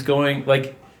why he's going,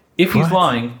 like, if he's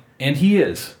lying, and he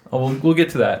is, we'll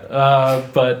get to that,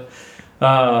 but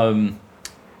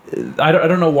I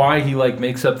don't know why he like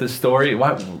makes up this story.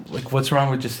 Why, like, what's wrong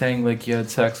with just saying like you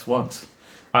had sex once?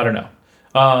 I don't know.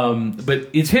 But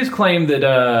it's his claim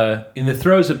that in the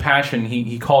throes of passion,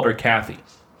 he called her Kathy.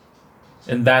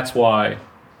 And that's why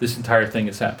this entire thing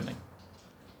is happening.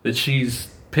 That she's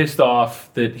pissed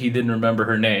off that he didn't remember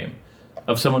her name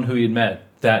of someone who he had met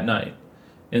that night.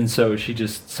 And so she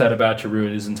just set about to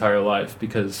ruin his entire life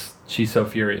because she's so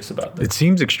furious about this. It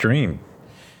seems extreme.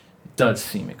 It does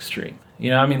seem extreme. You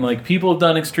know, I mean, like, people have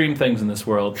done extreme things in this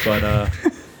world, but...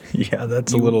 yeah,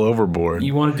 that's a little overboard.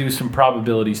 You want to do some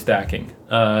probability stacking.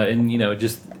 And, you know,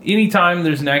 just anytime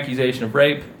there's an accusation of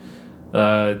rape,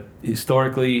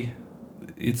 historically,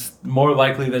 it's more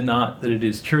likely than not that it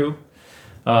is true.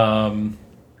 And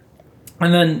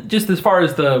then just as far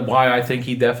as the why I think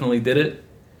he definitely did it,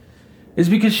 is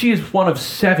because she is one of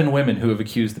 7 women who have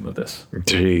accused him of this.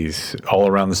 Jeez. All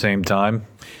around the same time?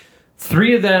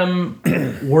 3 of them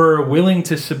were willing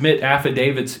to submit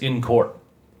affidavits in court.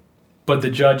 But the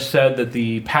judge said that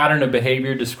the pattern of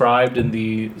behavior described in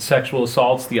the sexual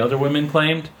assaults the other women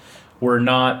claimed were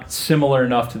not similar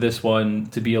enough to this one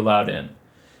to be allowed in.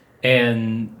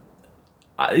 And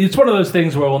it's one of those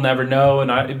things where we'll never know.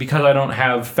 And because I don't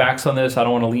have facts on this, I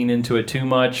don't want to lean into it too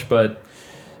much. But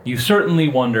you certainly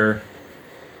wonder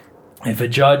if a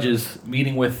judge is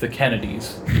meeting with the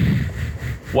Kennedys,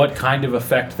 what kind of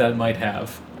effect that might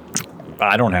have.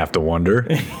 I don't have to wonder.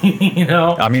 You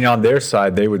know? I mean, on their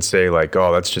side, they would say, like,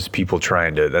 oh, that's just people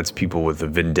that's people with a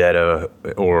vendetta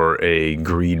or a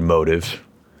greed motive.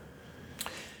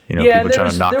 You know, people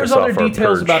trying to knock us off our perch. There's other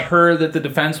details about her that the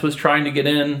defense was trying to get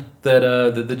in that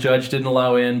the judge didn't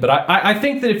allow in. But I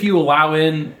think that if you allow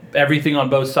in everything on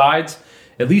both sides,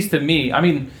 at least to me, I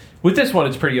mean, with this one,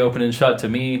 it's pretty open and shut to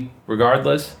me,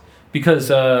 regardless. Because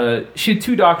she had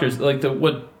 2 doctors, like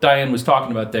what Diane was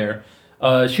talking about there.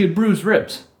 She had bruised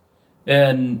ribs.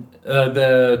 And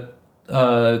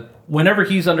whenever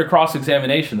he's under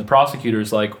cross-examination, the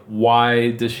prosecutor's like,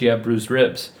 why does she have bruised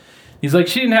ribs? He's like,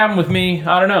 she didn't have them with me.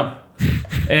 I don't know.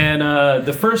 And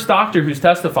the first doctor who's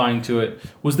testifying to it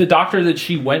was the doctor that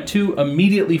she went to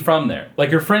immediately from there.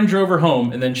 Like, her friend drove her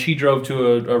home, and then she drove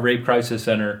to a rape crisis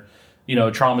center, you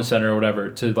know, trauma center or whatever,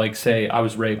 to, like, say, I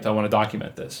was raped. I want to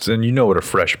document this. And you know what a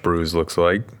fresh bruise looks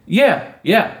like. Yeah.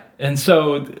 And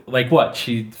so, like, what?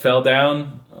 She fell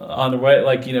down on the way,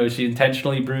 like, you know, she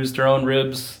intentionally bruised her own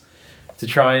ribs to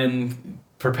try and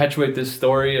perpetuate this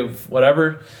story of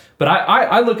whatever. But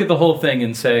I look at the whole thing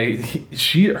and say,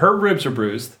 her ribs are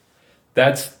bruised.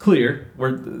 That's clear.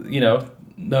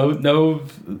 No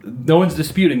one's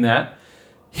disputing that.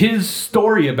 His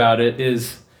story about it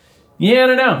is, I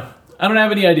don't know. I don't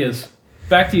have any ideas.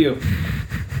 Back to you.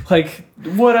 Like,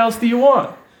 what else do you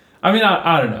want? I mean,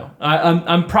 I don't know.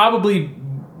 I'm probably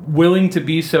willing to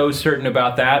be so certain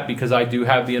about that because I do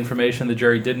have the information the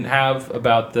jury didn't have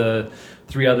about the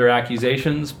 3 other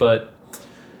accusations, but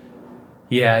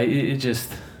yeah, she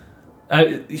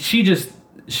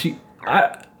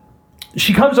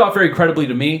comes off very credibly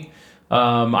to me.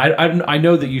 I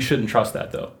know that you shouldn't trust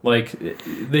that, though. Like,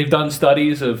 they've done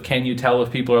studies of can you tell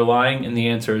if people are lying, and the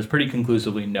answer is pretty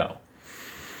conclusively no.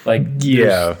 Like,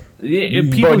 yeah,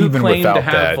 people who claim to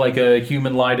have like a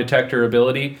human lie detector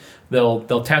ability,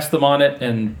 they'll test them on it,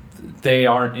 and they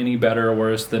aren't any better or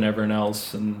worse than everyone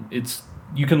else. And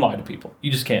you can lie to people,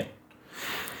 you just can't.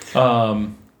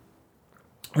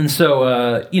 And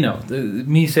so,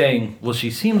 me saying, well,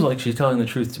 she seems like she's telling the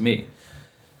truth to me.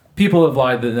 People have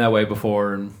lied in that way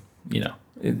before, and, you know,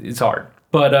 it's hard.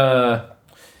 But,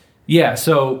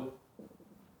 so,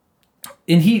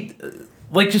 and he,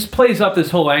 like, just plays up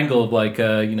this whole angle of, like,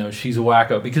 she's a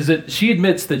wacko. Because she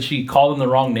admits that she called him the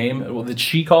wrong name, that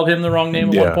she called him the wrong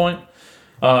name at one point.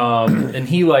 And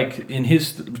he, like, in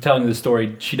his telling the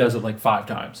story, she does it, like, 5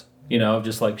 times. You know,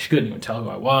 just like she couldn't even tell who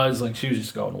I was. Like, she was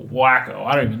just going wacko.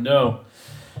 I don't even know.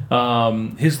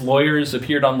 His lawyers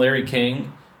appeared on Larry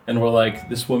King and were like,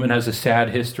 this woman has a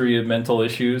sad history of mental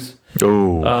issues.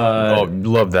 Oh,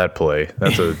 love that play.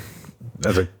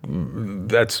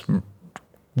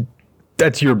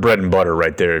 That's your bread and butter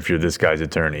right there if you're this guy's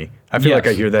attorney. I feel like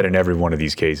I hear that in every one of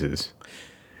these cases.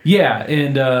 Yeah,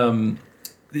 and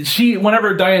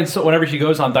whenever she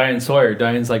goes on Diane Sawyer,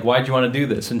 Diane's like, why'd you want to do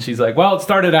this? And she's like, well, it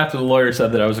started after the lawyer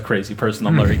said that I was a crazy person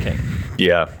on Larry King.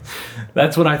 Yeah.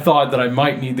 That's when I thought that I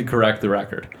might need to correct the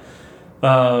record.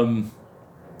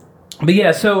 But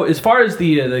yeah, so as far as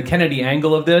the Kennedy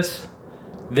angle of this,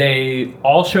 they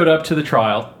all showed up to the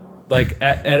trial. Like,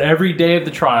 at every day of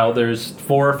the trial, there's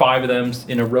 4 or 5 of them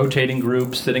in a rotating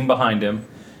group sitting behind him.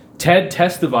 Ted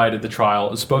testified at the trial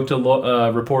and spoke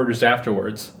to reporters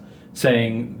afterwards,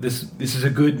 saying this is a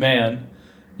good man.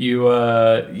 This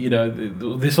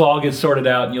will all get sorted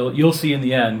out, and you'll see in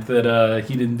the end that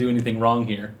he didn't do anything wrong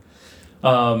here.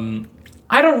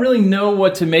 I don't really know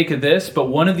what to make of this, but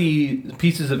one of the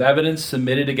pieces of evidence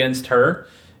submitted against her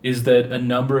is that a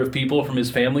number of people from his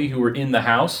family who were in the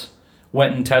house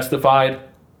went and testified.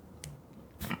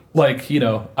 Like,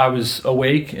 I was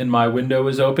awake and my window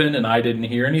was open and I didn't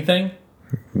hear anything.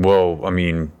 Well, I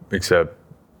mean, except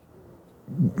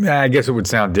I guess it would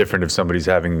sound different if somebody's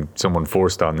having someone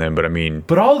forced on them, but I mean...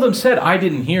 But all of them said, I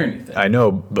didn't hear anything. I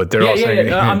know, but they're all saying...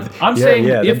 Yeah. I'm saying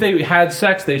if they had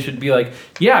sex, they should be like,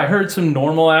 yeah, I heard some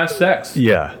normal-ass sex.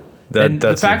 Yeah.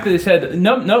 The fact that they said,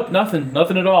 nope,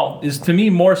 nothing at all, is to me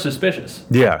more suspicious.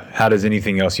 Yeah. How does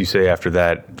anything else you say after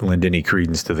that lend any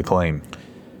credence to the claim?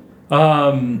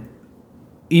 So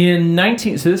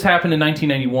this happened in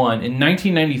 1991. In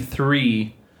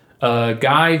 1993... a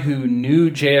guy who knew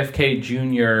JFK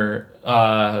Jr.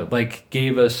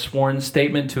 Gave a sworn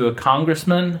statement to a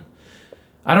congressman.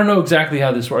 I don't know exactly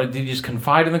how this worked. Did he just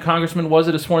confide in the congressman? Was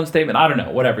it a sworn statement? I don't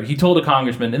know. Whatever. He told a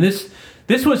congressman, and this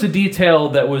was a detail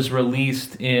that was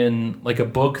released in like a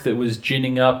book that was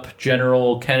ginning up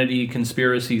General Kennedy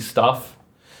conspiracy stuff.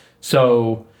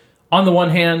 So, on the one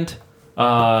hand,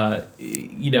 I'm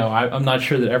not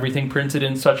sure that everything printed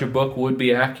in such a book would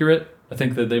be accurate. I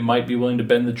think that they might be willing to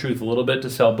bend the truth a little bit to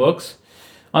sell books.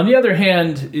 On the other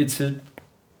hand, it's a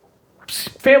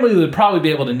family that would probably be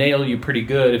able to nail you pretty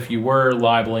good if you were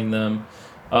libeling them.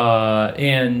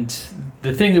 And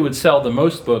the thing that would sell the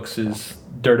most books is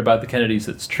dirt about the Kennedys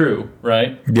that's true,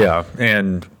 right? Yeah,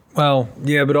 and, well,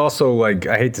 yeah, but also, like,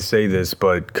 I hate to say this,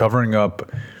 but covering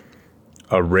up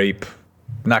a rape,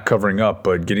 not covering up,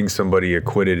 but getting somebody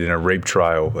acquitted in a rape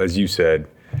trial, as you said,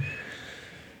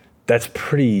 that's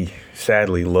pretty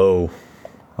sadly low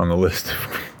on the list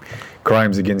of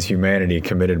crimes against humanity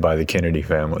committed by the Kennedy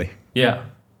family. Yeah.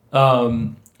 But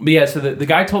yeah, so the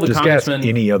guy told the just congressman... ask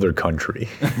any other country.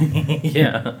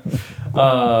 Yeah.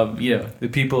 The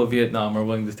people of Vietnam are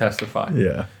willing to testify.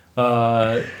 Yeah.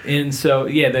 And so,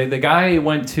 yeah, the guy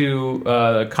went to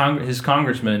his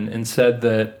congressman and said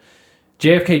that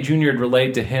JFK Jr. had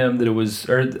relayed to him that it was,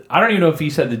 or I don't even know if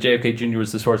he said that JFK Jr.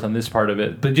 was the source on this part of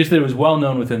it, but just that it was well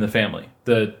known within the family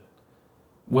that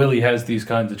Willie has these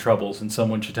kinds of troubles and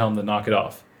someone should tell him to knock it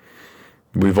off.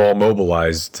 We've all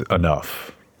mobilized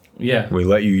enough. Yeah. We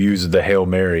let you use the Hail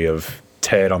Mary of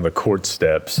Ted on the court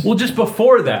steps. Well, just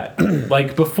before that,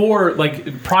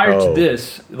 prior to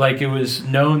this, it was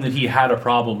known that he had a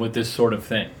problem with this sort of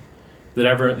thing. That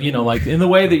ever, in the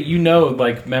way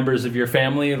that members of your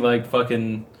family,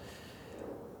 fucking,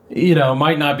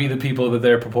 might not be the people that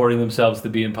they're purporting themselves to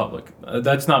be in public.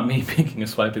 That's not me making a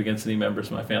swipe against any members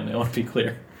of my family. I want to be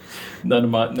clear. None of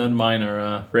mine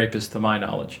are rapists to my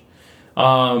knowledge.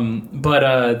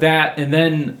 That, and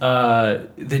then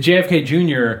the JFK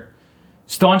Jr.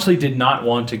 staunchly did not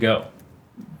want to go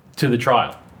to the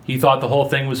trial. He thought the whole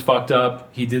thing was fucked up.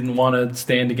 He didn't want to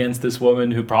stand against this woman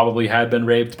who probably had been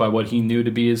raped by what he knew to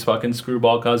be his fucking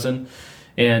screwball cousin.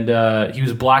 And he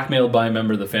was blackmailed by a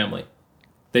member of the family.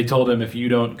 They told him, if you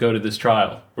don't go to this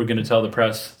trial, we're going to tell the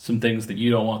press some things that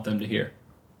you don't want them to hear.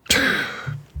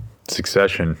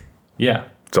 Succession. Yeah.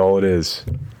 That's all it is.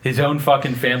 His own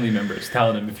fucking family members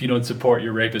telling him, if you don't support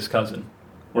your rapist cousin,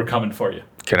 we're coming for you.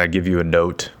 Can I give you a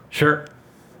note? Sure.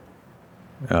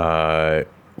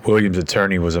 William's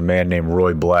attorney was a man named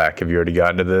Roy Black. Have you already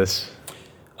gotten to this?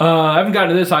 I haven't gotten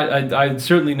to this. I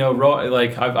certainly know Roy.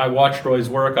 I watched Roy's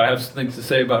work. I have some things to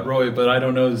say about Roy, but I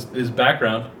don't know his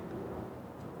background.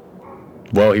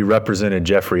 Well, he represented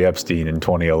Jeffrey Epstein in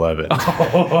 2011.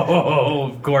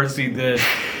 Oh, of course he did.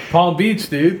 Palm Beach,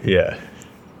 dude. Yeah.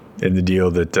 In the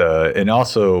deal that, and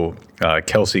also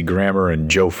Kelsey Grammer and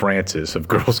Joe Francis of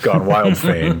Girls Gone Wild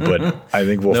fame, but I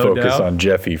think we'll focus on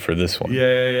Jeffy for this one.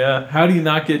 Yeah. How do you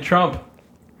not get Trump?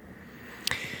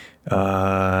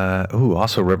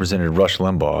 Also represented Rush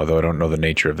Limbaugh, although I don't know the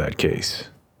nature of that case.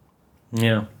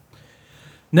 Yeah.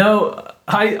 No,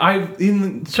 I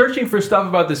in searching for stuff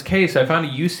about this case, I found a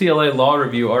UCLA Law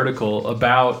Review article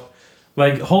about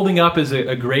holding up as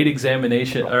a great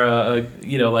examination, or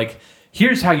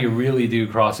here's how you really do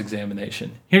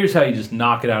cross-examination. Here's how you just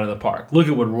knock it out of the park. Look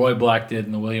at what Roy Black did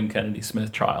in the William Kennedy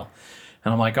Smith trial.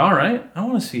 And I'm like, all right, I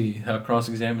want to see how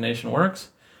cross-examination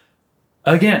works.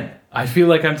 Again, I feel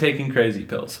like I'm taking crazy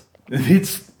pills.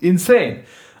 It's insane.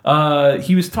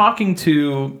 He was talking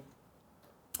to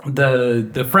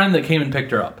the friend that came and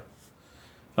picked her up.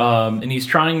 And he's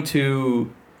trying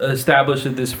to establish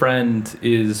that this friend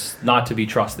is not to be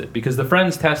trusted because the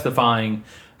friend's testifying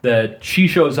that she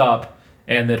shows up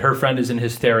and that her friend is in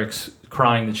hysterics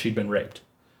crying that she'd been raped,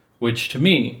 which to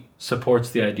me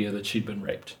supports the idea that she'd been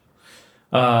raped.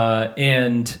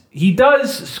 And he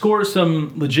does score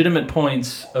some legitimate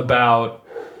points about,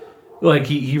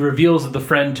 he reveals that the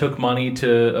friend took money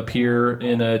to appear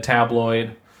in a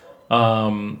tabloid.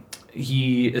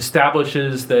 He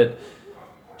establishes that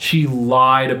she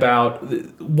lied about...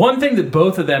 One thing that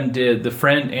both of them did, the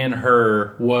friend and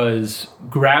her, was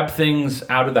grab things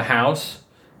out of the house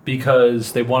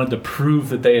because they wanted to prove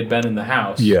that they had been in the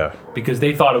house. Yeah. Because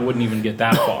they thought it wouldn't even get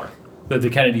that far. That the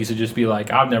Kennedys would just be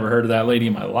like, I've never heard of that lady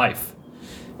in my life.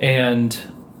 And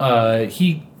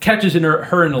he catches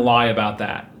her in a lie about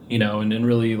that, and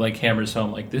really hammers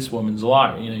home this woman's a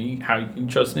liar. How you can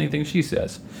trust anything she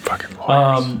says. Fucking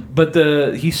liars.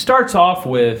 But he starts off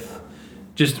with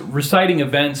just reciting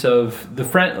events of the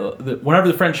friend. Whenever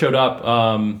the friend showed up,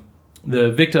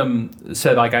 the victim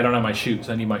said, I don't have my shoes.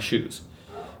 I need my shoes.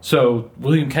 So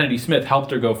William Kennedy Smith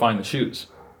helped her go find the shoes.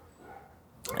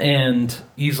 And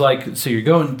he's like, so you're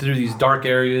going through these dark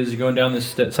areas, you're going down this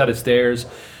set of stairs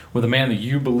with a man that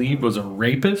you believed was a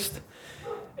rapist.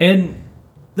 And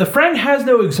the friend has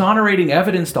no exonerating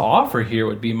evidence to offer here,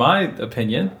 would be my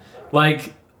opinion.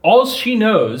 Like, all she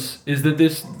knows is that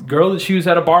this girl that she was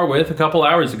at a bar with a couple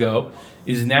hours ago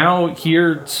is now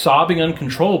here sobbing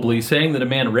uncontrollably, saying that a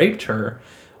man raped her.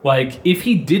 Like, if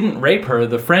he didn't rape her,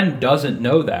 the friend doesn't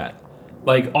know that.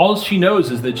 Like, all she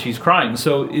knows is that she's crying.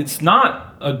 So it's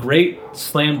not a great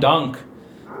slam dunk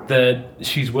that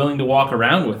she's willing to walk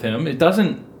around with him. It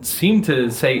doesn't seem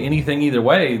to say anything either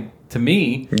way to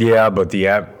me. Yeah, but the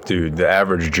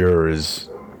average juror is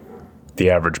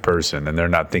the average person, and they're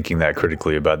not thinking that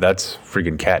critically about that's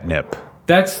freaking catnip.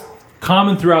 That's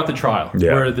common throughout the trial,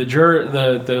 yeah. Where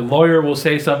the lawyer will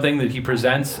say something that he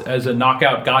presents as a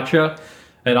knockout gotcha,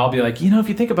 and I'll be like, if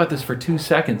you think about this for 2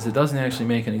 seconds, it doesn't actually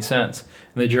make any sense.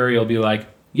 And the jury will be like,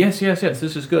 yes,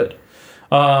 this is good.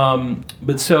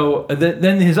 But so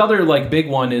then his other big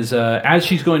one is as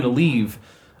she's going to leave,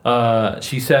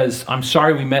 she says, "I'm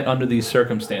sorry we met under these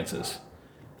circumstances."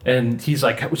 And he's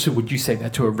like, so would you say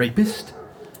that to a rapist?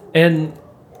 And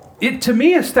it, to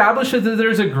me, establishes that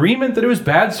there's agreement that it was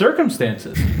bad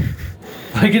circumstances.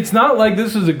 Like, it's not like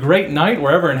this was a great night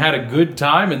where everyone had a good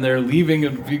time and they're leaving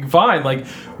and being fine. Like,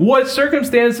 what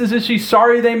circumstances is she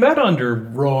sorry they met under,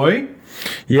 Roy?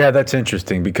 Yeah, that's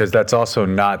interesting, because that's also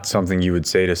not something you would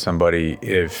say to somebody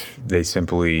if they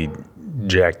simply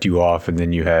jacked you off and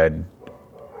then you had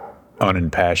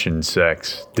unimpassioned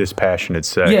sex, dispassionate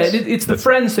sex. Yeah, it's the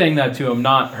friend saying that to him,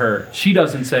 not her. She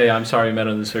doesn't say, "I'm sorry I met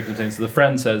under the circumstances." The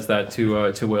friend says that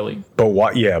to Willie. But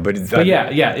why? Yeah, but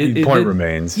the point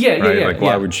remains. Yeah.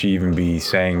 Why would she even be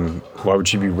saying? Why would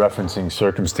she be referencing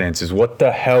circumstances? What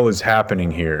the hell is happening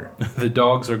here? The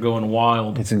dogs are going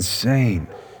wild. It's insane.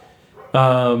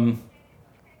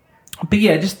 But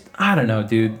yeah, just, I don't know,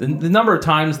 dude. The number of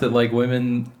times that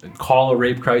women call a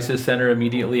rape crisis center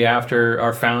immediately after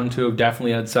are found to have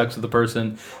definitely had sex with the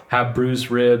person, have bruised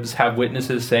ribs, have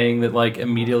witnesses saying that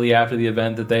immediately after the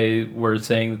event that they were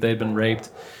saying that they'd been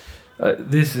raped.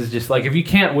 This is just if you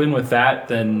can't win with that,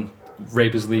 then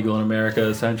rape is legal in America,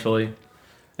 essentially.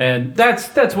 And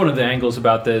that's one of the angles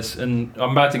about this. And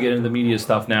I'm about to get into the media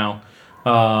stuff now.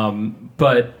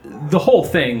 But the whole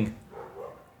thing,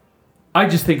 I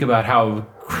just think about how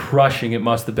crushing it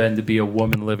must have been to be a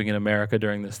woman living in America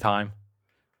during this time.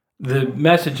 The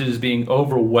messages being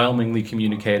overwhelmingly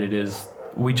communicated is,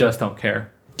 we just don't care.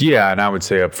 Yeah, and I would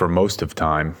say up for most of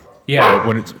time. Yeah.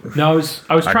 When it's, no,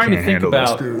 I was trying to think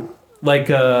about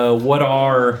what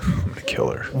are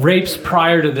rapes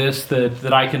prior to this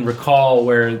that I can recall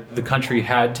where the country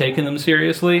had taken them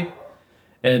seriously.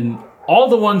 And all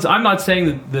the ones, I'm not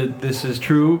saying that this is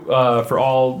true for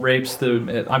all rapes.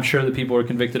 I'm sure that people were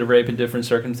convicted of rape in different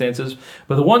circumstances.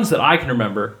 But the ones that I can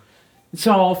remember, it's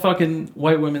all fucking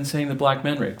white women saying that black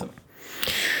men raped them.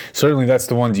 Certainly that's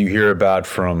the ones you hear about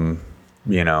from,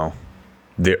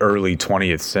 the early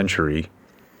 20th century.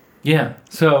 Yeah.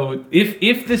 So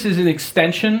if this is an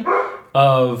extension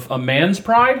of a man's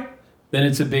pride, then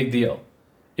it's a big deal.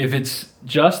 If it's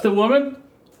just a woman,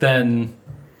 then...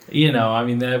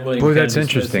 that William. Boy, that's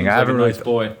interesting. I haven't really. Nice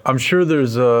boy. I'm sure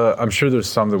there's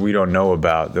some that we don't know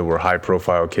about that were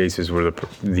high-profile cases where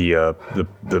the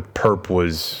perp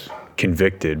was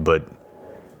convicted, but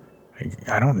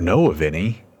I don't know of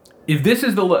any. If this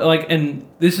is and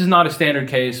this is not a standard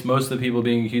case, most of the people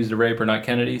being accused of rape are not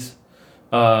Kennedys.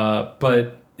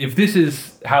 But if this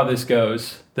is how this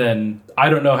goes, then I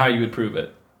don't know how you would prove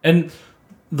it. And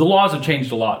the laws have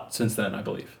changed a lot since then, I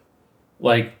believe.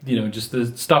 Just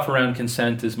the stuff around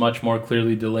consent is much more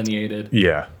clearly delineated.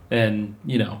 Yeah. And,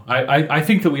 I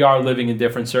think that we are living in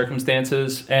different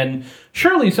circumstances. And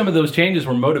surely some of those changes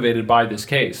were motivated by this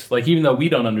case. Even though we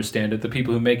don't understand it, the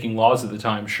people who were making laws at the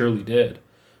time surely did.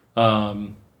 But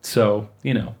so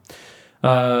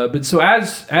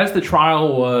as the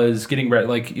trial was getting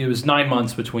ready, it was 9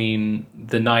 months between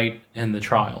the night and the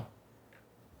trial.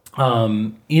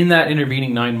 In that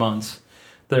intervening 9 months,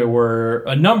 there were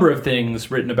a number of things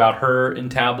written about her in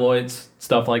tabloids,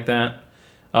 stuff like that.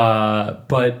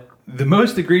 But the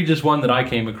most egregious one that I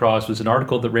came across was an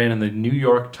article that ran in the New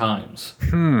York Times.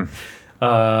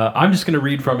 I'm just going to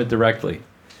read from it directly.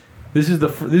 This is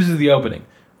the opening.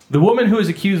 The woman who has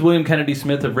accused William Kennedy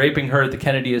Smith of raping her at the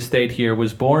Kennedy estate here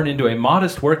was born into a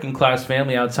modest working-class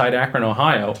family outside Akron,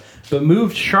 Ohio, but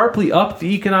moved sharply up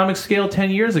the economic scale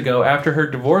 10 years ago after her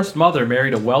divorced mother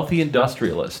married a wealthy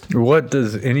industrialist. What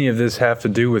does any of this have to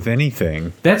do with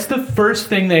anything? That's the first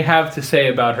thing they have to say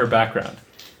about her background.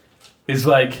 Is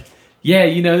Yeah,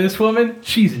 you know this woman?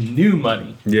 She's new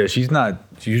money. Yeah, she's not.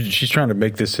 She's trying to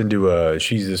make this into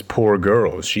she's this poor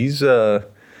girl. She's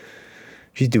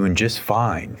doing just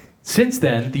fine. Since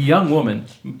then, the young woman,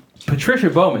 Patricia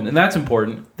Bowman, and that's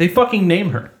important, they fucking name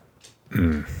her.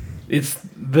 It's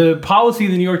the policy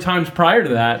of the New York Times prior to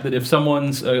that if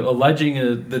someone's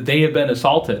alleging that they have been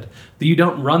assaulted, that you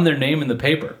don't run their name in the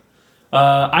paper.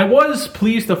 I was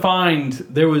pleased to find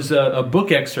there was a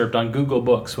book excerpt on Google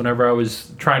Books whenever I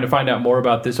was trying to find out more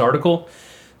about this article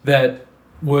that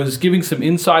was giving some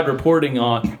inside reporting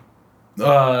on.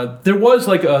 There was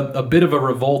like a bit of a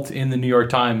revolt in the New York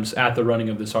Times at the running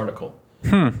of this article.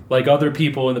 Like other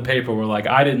people in the paper were like,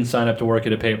 I didn't sign up to work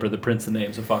at a paper that prints the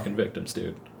names of fucking victims,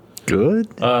 dude. Good.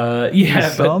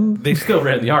 Yeah, but they still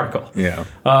ran the article. Yeah.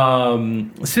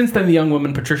 Since then, the young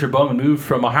woman, Patricia Bowman, moved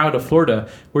from Ohio to Florida,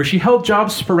 where she held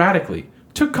jobs sporadically,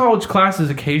 took college classes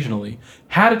occasionally,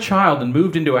 had a child, and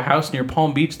moved into a house near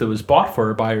Palm Beach that was bought for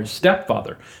her by her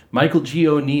stepfather, Michael G.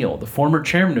 O'Neill, the former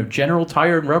chairman of General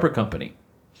Tire and Rubber Company.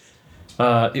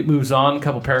 It moves on a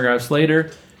couple paragraphs later.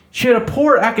 She had a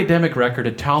poor academic record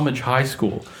at Talmadge High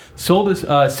School.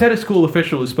 Said a school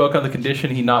official who spoke on the condition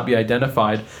he not be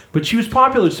identified, but she was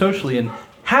popular socially and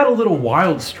had a little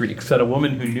wild streak, said a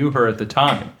woman who knew her at the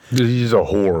time. She's a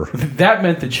whore. That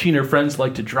meant that she and her friends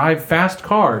liked to drive fast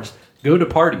cars, go to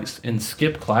parties, and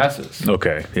skip classes.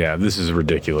 Okay, yeah, this is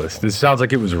ridiculous. This sounds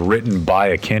like it was written by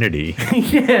a Kennedy.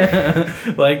 Yeah,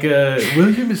 like,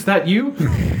 William, is that you?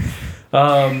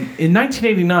 In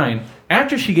 1989,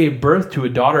 after she gave birth to a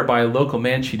daughter by a local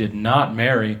man she did not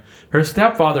marry, her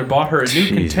stepfather bought her a new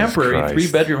contemporary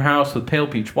 3-bedroom house with pale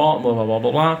peach wall, blah, blah, blah,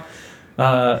 blah,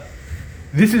 blah.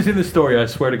 This is in the story, I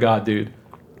swear to God, dude.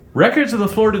 Records of the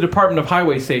Florida Department of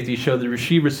Highway Safety show that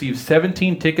she received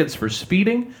 17 tickets for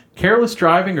speeding, careless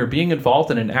driving, or being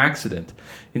involved in an accident.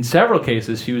 In several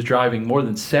cases, she was driving more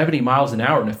than 70 miles an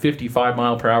hour in a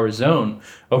 55-mile-per-hour zone.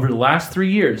 Over the last 3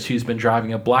 years, she's been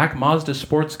driving a black Mazda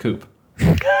sports coupe.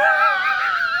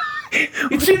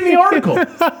 It's in the article.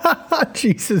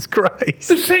 Jesus Christ.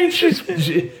 They're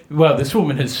saying well, this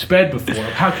woman has sped before.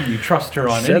 How can you trust her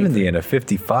on 70 anything? and a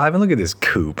 55. And look at this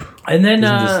coupe. And then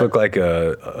Doesn't this look like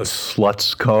a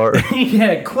slut's car?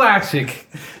 yeah, classic.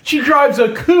 She drives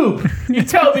a coupe. You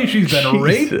tell me she's been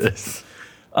raped?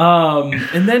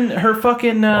 And then her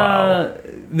fucking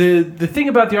the thing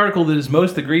about the article that is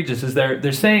most egregious is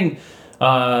they're saying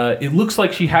it looks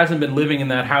like she hasn't been living in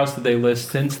that house that they list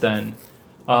since then.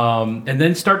 And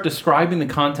then start describing the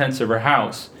contents of her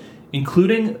house,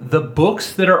 including the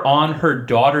books that are on her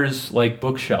daughter's like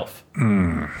bookshelf.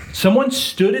 Someone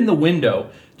stood in the window,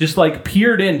 just like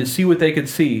peered in to see what they could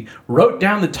see, wrote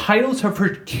down the titles of her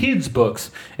kids'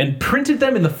 books, and printed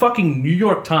them in the fucking New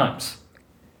York Times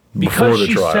because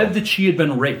she said that she had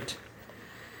been raped.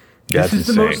 That's this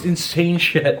is the most insane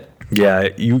shit. Yeah,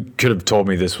 you could have told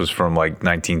me this was from like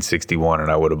 1961,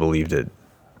 and I would have believed it.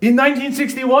 In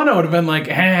 1961, I would have been like,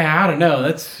 I don't know.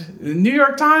 That's New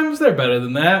York Times. They're better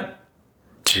than that.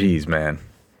 Jeez, man.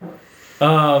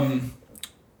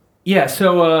 Yeah,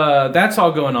 so that's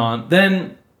all going on.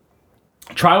 Then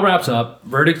trial wraps up.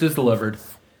 Verdict is delivered.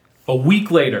 A week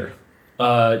later,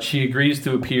 she agrees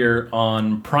to appear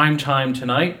on Primetime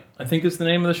Tonight, I think is the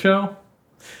name of the show.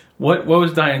 What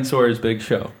was Diane Sawyer's big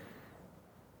show?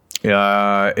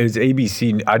 It's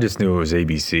ABC. I just knew it was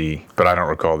ABC, but I don't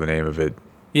recall the name of it.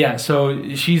 Yeah,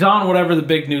 so she's on whatever the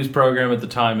big news program at the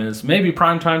time is. Maybe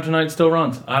Primetime Tonight still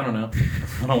runs. I don't know.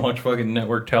 I don't watch fucking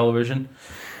network television.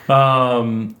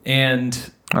 And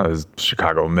there's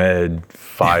Chicago Med,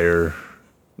 Fire,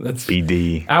 that's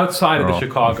BD. Outside of the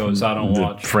Chicago's, I don't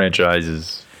watch.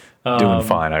 Franchises doing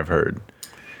fine, I've heard.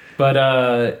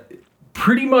 But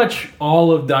pretty much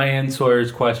all of Diane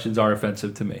Sawyer's questions are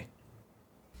offensive to me.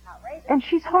 And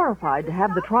she's horrified to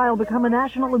have the trial become a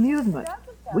national amusement.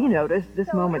 We noticed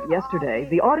this moment yesterday,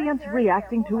 the audience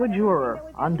reacting to a juror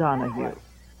on Donahue.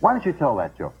 Why don't you tell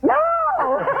that joke? No!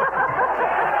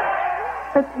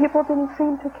 But people didn't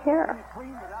seem to care.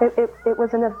 It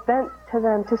was an event to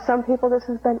them. To some people, this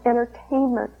has been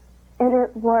entertainment. And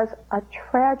it was a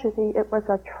tragedy. It was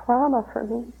a trauma for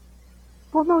me.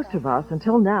 For most of us,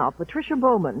 until now, Patricia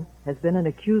Bowman has been an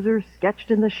accuser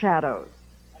sketched in the shadows.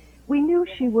 We knew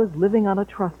she was living on a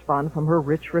trust fund from her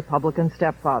rich Republican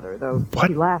stepfather, though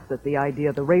she laughed at the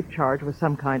idea the rape charge was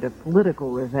some kind of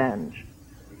political revenge.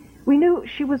 We knew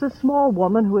she was a small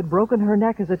woman who had broken her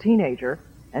neck as a teenager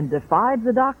and defied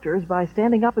the doctors by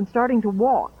standing up and starting to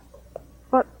walk.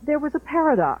 But there was a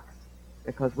paradox,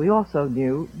 because we also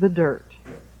knew the dirt.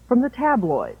 From the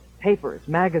tabloids, papers,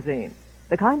 magazines,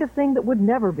 the kind of thing that would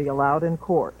never be allowed in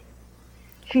court.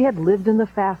 She had lived in the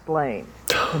fast lane,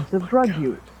 hints of drug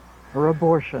use, her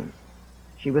abortions.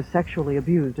 She was sexually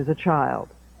abused as a child.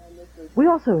 We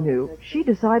also knew she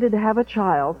decided to have a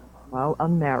child while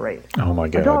unmarried. Oh my A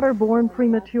God. daughter born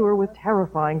premature with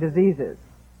terrifying diseases.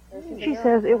 She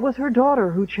says it was her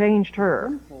daughter who changed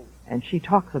her, and she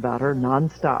talks about her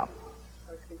nonstop.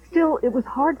 Still, it was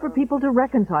hard for people to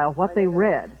reconcile what they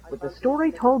read with the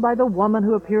story told by the woman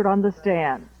who appeared on the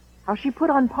stand, how she put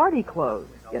on party clothes,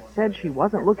 yet said she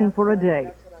wasn't looking for a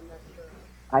date.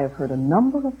 I have heard a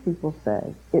number of people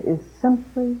say it is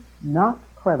simply not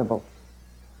credible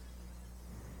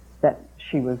that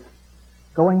she was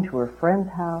going to her friend's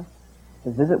house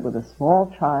to visit with a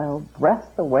small child,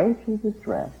 dressed the way she was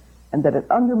dressed, and that it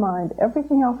undermined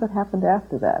everything else that happened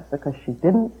after that because she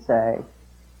didn't say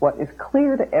what is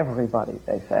clear to everybody,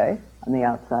 they say, on the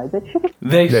outside, that she was...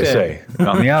 They say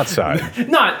on the outside.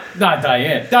 Not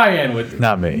Diane. Diane would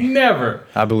Not me. never.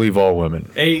 I believe all women.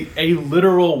 A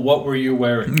literal what were you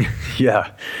wearing?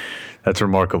 Yeah, that's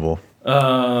remarkable.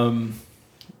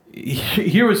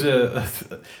 Here was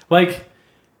like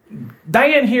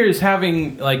Diane here is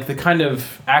having like the kind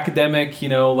of academic,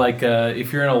 like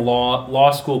if you're in a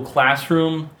law school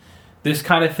classroom, this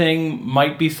kind of thing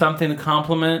might be something to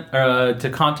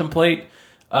contemplate.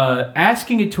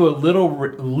 Asking it to a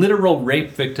literal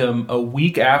rape victim a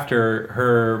week after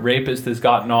her rapist has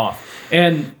gotten off.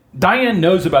 And Diane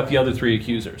knows about the other 3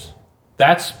 accusers.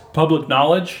 That's public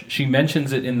knowledge. She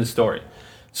mentions it in the story.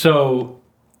 So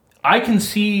I can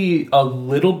see a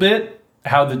little bit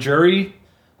how the jury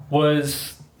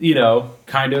was,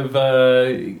 kind of...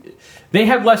 they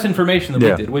had less information than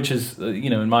we did, which is,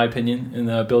 in my opinion, in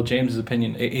Bill James's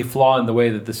opinion, a flaw in the way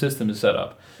that the system is set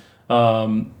up.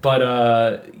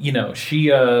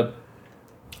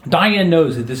 Diane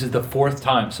knows that this is the 4th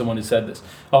time someone has said this.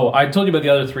 Oh, I told you about the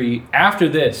other 3. After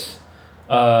this,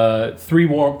 3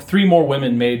 more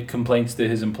women made complaints to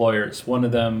his employers. One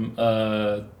of them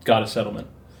got a settlement,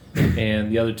 and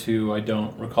the other 2, I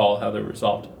don't recall how they were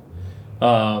resolved.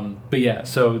 But yeah,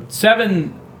 so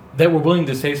 7 that were willing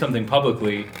to say something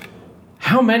publicly.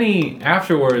 How many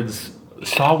afterwards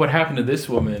saw what happened to this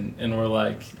woman and were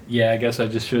like, yeah, I guess I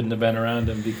just shouldn't have been around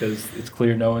him because it's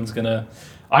clear no one's gonna...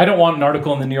 I don't want an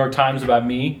article in the New York Times about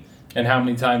me and how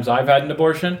many times I've had an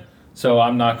abortion, so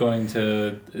I'm not going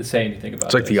to say anything about it.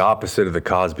 It's like the opposite of the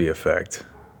Cosby effect,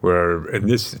 where in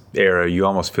this era, you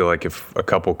almost feel like if a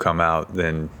couple come out,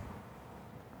 then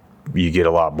you get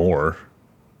a lot more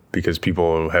because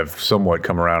people have somewhat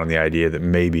come around on the idea that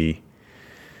maybe...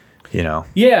 maybe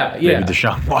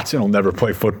Deshaun Watson will never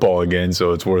play football again,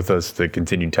 so it's worth us to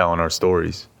continue telling our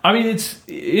stories. I mean, it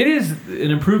is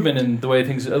an improvement in the way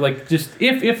things like just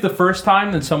if the first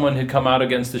time that someone had come out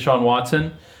against Deshaun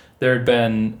Watson, there had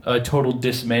been a total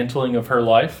dismantling of her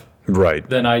life, right?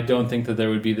 Then I don't think that there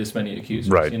would be this many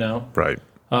accusers, right? Right.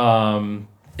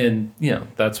 And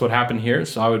that's what happened here.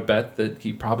 So I would bet that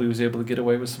he probably was able to get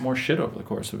away with some more shit over the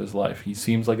course of his life. He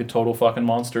seems like a total fucking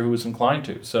monster who was inclined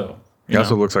to. So. He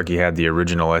also looks like he had the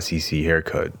original SEC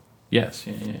haircut. Yes,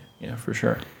 yeah, for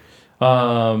sure.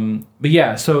 But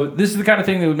yeah, so this is the kind of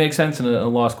thing that would make sense in a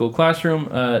law school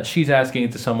classroom. She's asking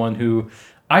it to someone who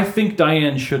I think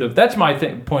Diane should have. That's my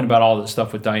point about all this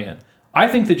stuff with Diane. I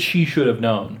think that she should have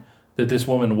known that this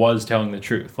woman was telling the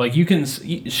truth. Like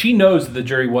she knows that the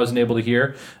jury wasn't able to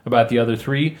hear about the other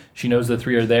 3. She knows the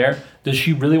 3 are there. Does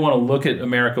she really want to look at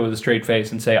America with a straight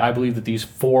face and say, I believe that these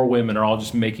 4 women are all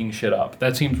just making shit up?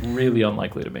 That seems really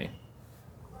unlikely to me.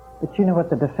 But you know what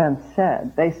the defense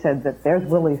said? They said that there's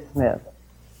Willie Smith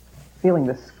feeling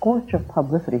the scorch of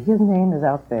publicity. His name is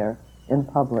out there in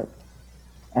public.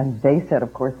 And they said,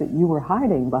 of course, that you were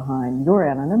hiding behind your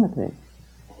anonymity.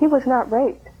 He was not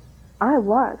raped. I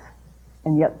was.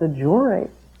 And yet the jury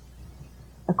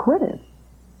acquitted.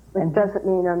 It doesn't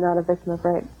mean I'm not a victim of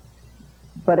rape.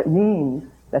 But it means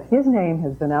that his name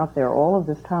has been out there all of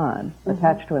this time,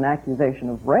 attached to an accusation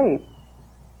of rape.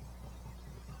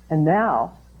 And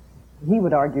now, he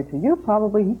would argue to you,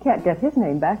 probably he can't get his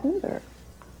name back either.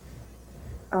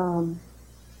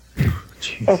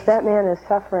 If that man is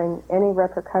suffering any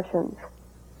repercussions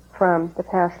from the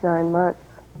past 9 months,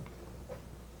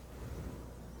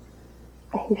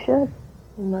 he should,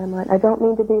 in my mind. I don't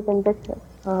mean to be vindictive.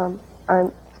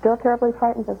 I'm still terribly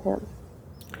frightened of him.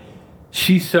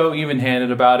 She's so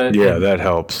even-handed about it. Yeah, that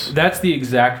helps. That's the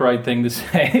exact right thing to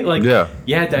say. Like, yeah,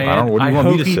 Diane, I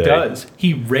hope he does.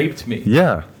 He raped me.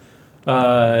 Yeah.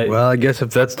 Well, I guess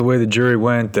if that's the way the jury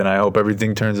went, then I hope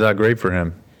everything turns out great for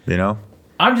him,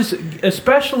 I'm just,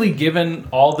 especially given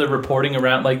all the reporting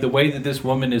around, like the way that this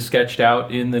woman is sketched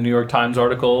out in the New York Times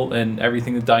article and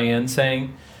everything that Diane's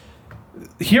saying,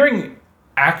 hearing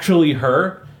actually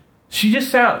her, She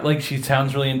just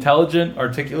sounds really intelligent,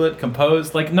 articulate,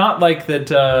 composed. Like, not like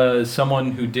that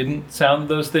someone who didn't sound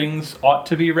those things ought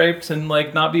to be raped and,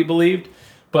 like, not be believed.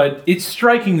 But it's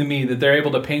striking to me that they're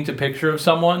able to paint a picture of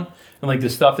someone and, like, the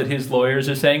stuff that his lawyers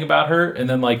are saying about her, and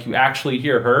then, like, you actually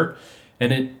hear her,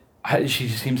 and she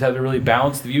seems to have a really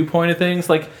balanced viewpoint of things.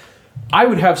 Like, I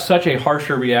would have such a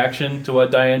harsher reaction to what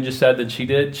Diane just said than she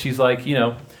did. She's like,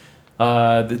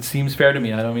 that seems fair to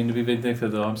me. I don't mean to be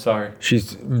vindictive, though. I'm sorry.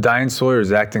 Diane Sawyer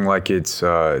is acting like it's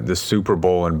the Super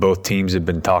Bowl and both teams have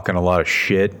been talking a lot of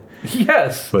shit.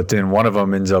 Yes. But then one of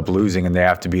them ends up losing and they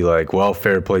have to be like, well,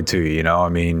 fair play to you, I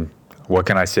mean, what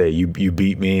can I say? You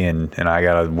beat me and I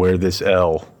got to wear this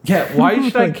L. Yeah, why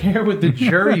should I care what the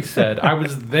jury said? I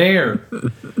was there.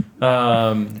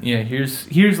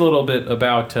 Here's a little bit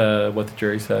about what the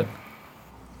jury said.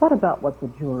 What about what the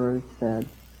jurors said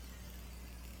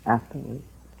afterwards?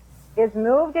 As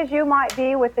moved as you might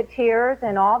be with the tears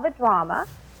and all the drama,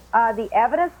 the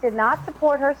evidence did not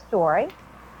support her story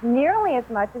nearly as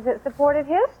much as it supported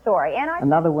his story.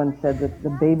 Another one said that the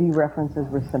baby references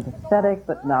were sympathetic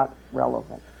but not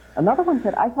relevant. Another one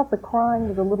said, I thought the crying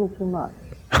was a little too much.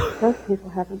 Those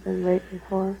people haven't been raped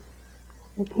before.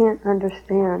 They can't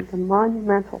understand the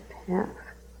monumental task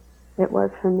it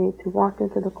was for me to walk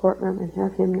into the courtroom and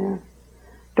have him there.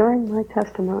 During my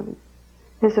testimony,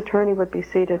 his attorney would be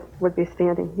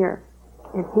standing here,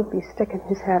 and he'd be sticking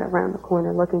his head around the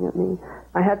corner looking at me.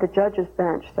 I had the judge's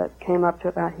bench that came up to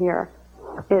about here.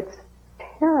 It's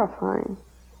terrifying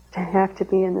to have to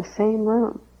be in the same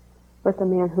room with the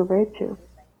man who raped you.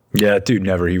 Yeah, that dude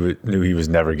knew he was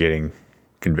never getting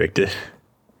convicted.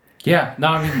 Yeah, no,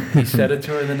 I mean, he said it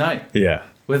to her in the night. Yeah.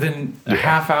 Within a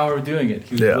half hour of doing it,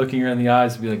 he was looking her in the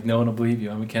eyes and be like, no one will believe you,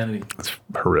 I'm a Kennedy. That's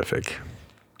horrific.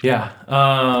 Yeah.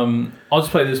 I'll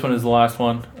just play this one as the last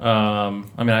one.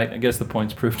 I guess the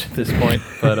point's proved at this point,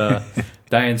 but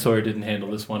Diane Sawyer didn't handle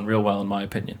this one real well, in my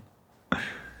opinion.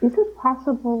 Is it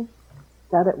possible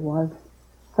that it was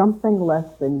something less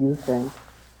than you think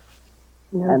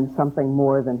and something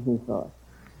more than he thought?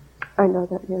 I know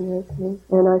that man raped me,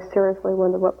 and I seriously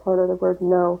wonder what part of the word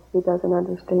no he doesn't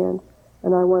understand,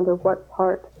 and I wonder what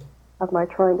part of my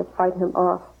trying to fight him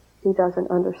off he doesn't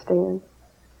understand.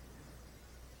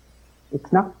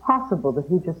 It's not possible that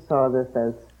he just saw this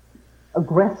as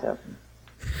aggressive.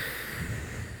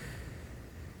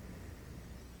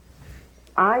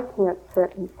 I can't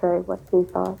sit and say what he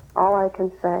thought. All I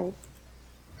can say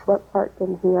is what part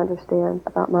didn't he understand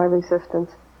about my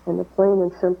resistance and the plain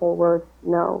and simple word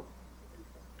no.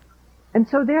 And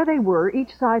so there they were,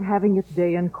 each side having its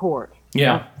day in court.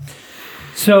 Yeah.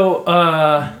 So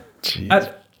I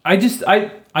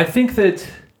think that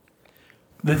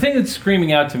the thing that's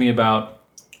screaming out to me about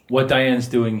what Diane's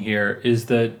doing here is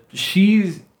that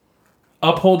she's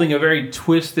upholding a very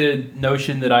twisted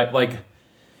notion that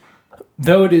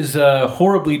though it is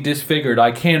horribly disfigured,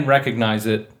 I can recognize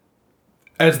it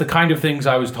as the kind of things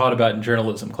I was taught about in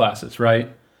journalism classes,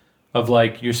 right? Of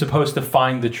you're supposed to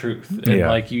find the truth.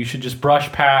 And you should just brush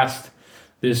past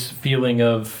this feeling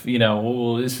of,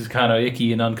 this is kind of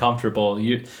icky and uncomfortable.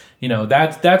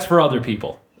 That's for other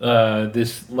people.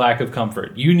 This lack of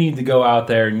comfort. You need to go out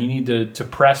there and you need to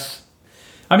press.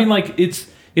 I mean,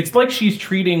 it's like she's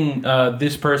treating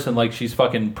this person like she's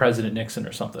fucking President Nixon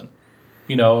or something.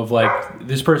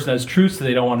 This person has truths that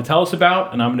they don't want to tell us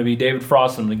about, and I'm going to be David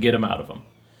Frost and I'm going to get them out of them.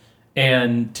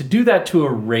 And to do that to a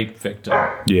rape victim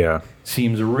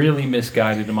seems really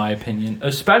misguided in my opinion.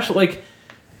 Especially,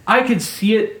 I could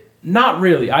see it, not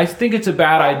really. I think it's a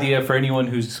bad idea for anyone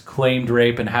who's claimed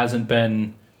rape and hasn't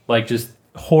been, just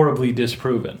horribly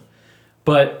disproven.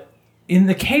 But in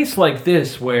the case like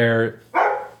this, where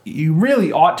you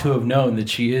really ought to have known that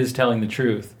she is telling the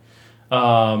truth,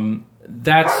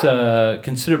 that's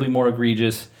considerably more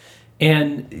egregious.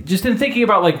 And just in thinking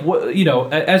about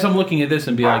as I'm looking at this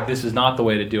and being like, this is not the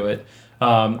way to do it,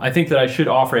 I think that I should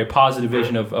offer a positive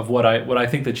vision of what I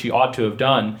think that she ought to have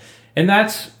done, and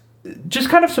that's just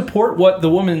kind of support what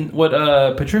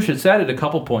Patricia said at a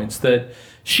couple points, that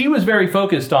she was very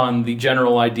focused on the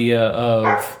general idea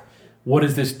of what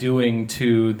is this doing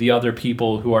to the other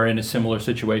people who are in a similar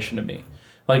situation to me.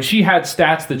 She had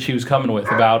stats that she was coming with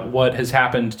about what has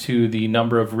happened to the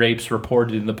number of rapes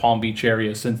reported in the Palm Beach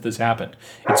area since this happened.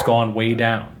 It's gone way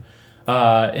down.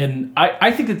 And I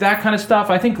think that kind of stuff,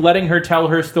 I think letting her tell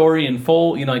her story in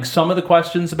full, some of the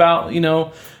questions about,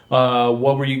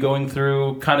 what were you going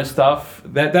through kind of stuff,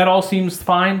 that all seems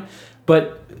fine.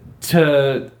 But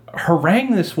to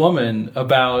harangue this woman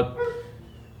about,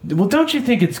 well, don't you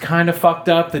think it's kind of fucked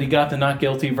up that he got the not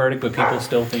guilty verdict, but people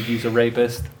still think he's a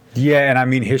rapist? Yeah, and I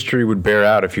mean, history would bear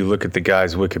out if you look at the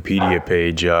guy's Wikipedia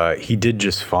page. He did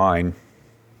just fine.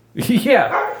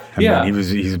 Yeah. I mean,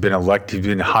 he's been elected. He's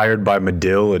been hired by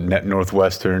Medill at Net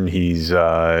Northwestern. He's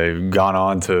gone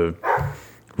on to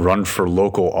run for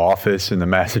local office in the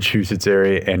Massachusetts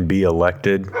area and be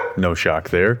elected. No shock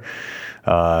there.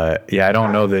 Yeah, I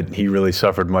don't know that he really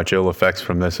suffered much ill effects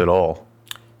from this at all.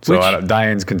 So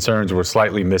Diane's concerns were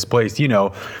slightly misplaced,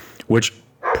 which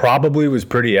probably was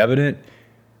pretty evident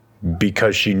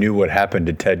because she knew what happened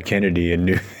to Ted Kennedy and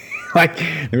knew,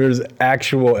 there was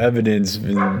actual evidence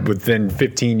within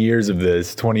 15 years of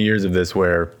this, 20 years of this,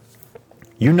 where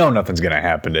nothing's going to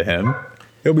happen to him.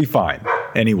 He'll be fine.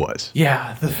 And he was.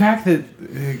 Yeah, the fact that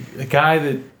a guy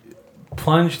that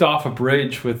plunged off a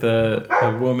bridge with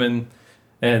a woman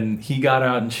and he got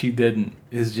out and she didn't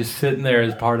is just sitting there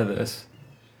as part of this.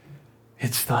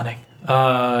 It's stunning.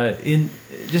 I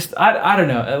don't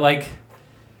know,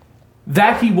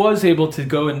 that he was able to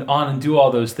go on and do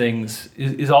all those things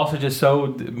is also just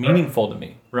so meaningful to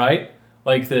me, right?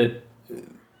 Like that,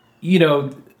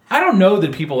 I don't know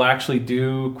that people actually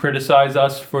do criticize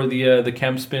us for the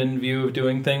Kempspin view of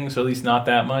doing things, or at least not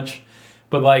that much.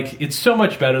 But it's so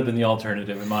much better than the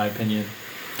alternative, in my opinion.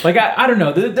 I don't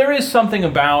know. There is something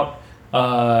about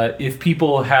if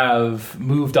people have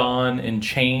moved on and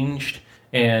changed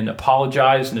and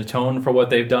apologized and atoned for what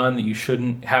they've done, that you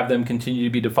shouldn't have them continue to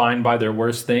be defined by their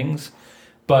worst things.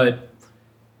 But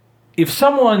if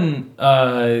someone,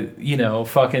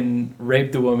 fucking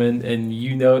raped a woman and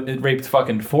it raped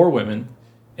fucking 4 women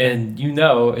and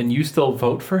and you still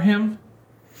vote for him.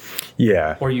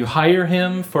 Yeah. Or you hire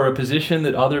him for a position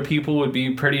that other people would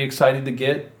be pretty excited to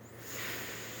get.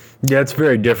 Yeah, it's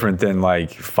very different than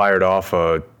fired off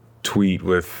a tweet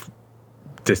with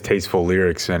distasteful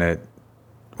lyrics in it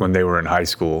when they were in high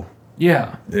school.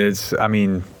 Yeah.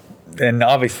 And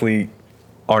obviously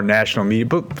our national media,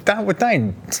 but with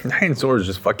Diane Sawyer is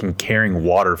just fucking carrying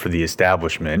water for the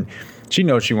establishment. She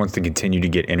knows she wants to continue to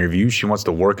get interviews. She wants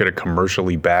to work at a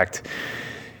commercially backed,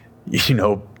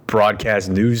 broadcast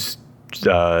news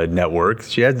network.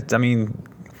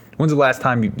 When's the last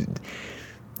time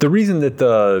the reason that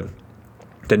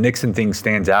the Nixon thing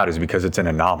stands out is because it's an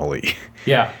anomaly.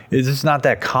 Yeah. It's just not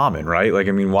that common, right?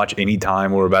 Watch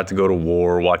Anytime, we're about to go to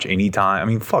war, watch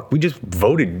Anytime. We just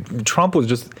voted. Trump was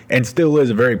just, and still is,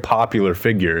 a very popular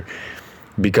figure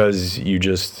because you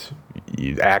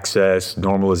access,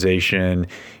 normalization,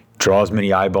 draw as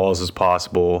many eyeballs as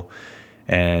possible.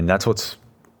 And that's what's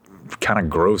kind of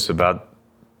gross about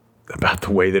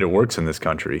the way that it works in this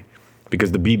country.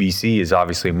 Because the BBC is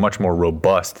obviously much more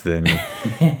robust than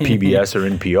PBS or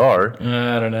NPR.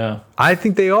 I don't know. I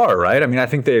think they are, right? I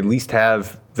think they at least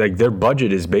have, their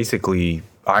budget is basically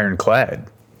ironclad.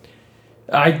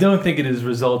 I don't think it has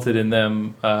resulted in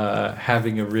them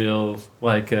having a real,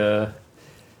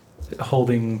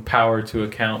 holding power to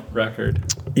account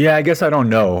record. Yeah, I guess I don't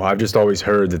know. I've just always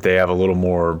heard that they have a little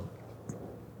more,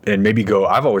 and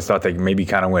I've always thought they maybe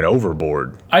kind of went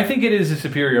overboard. I think it is a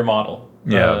superior model.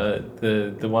 Yeah,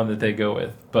 the one that they go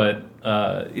with, but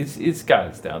it's got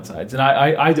its downsides, and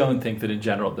I don't think that in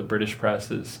general the British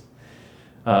press is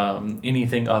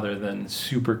anything other than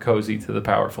super cozy to the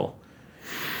powerful.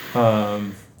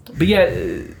 But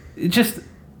yeah, just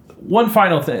one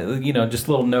final thing, just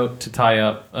a little note to tie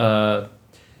up.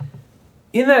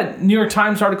 In that New York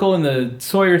Times article in the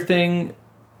Sawyer thing,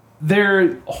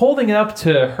 they're holding it up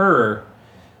to her.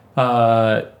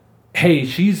 Hey,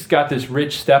 she's got this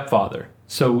rich stepfather,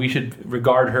 so we should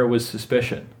regard her with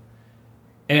suspicion.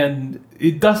 And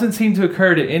it doesn't seem to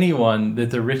occur to anyone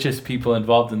that the richest people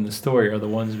involved in the story are the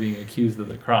ones being accused of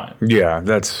the crime. Yeah,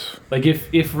 that's...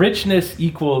 if richness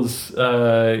equals,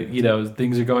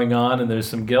 things are going on and there's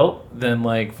some guilt, then,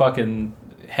 fucking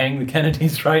hang the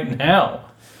Kennedys right now.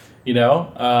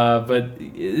 But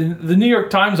the New York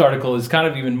Times article is kind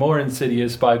of even more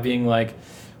insidious by being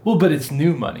but it's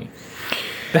new money.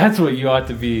 That's what you ought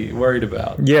to be worried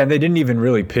about. Yeah, and they didn't even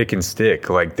really pick and stick.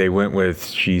 They went with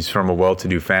she's from a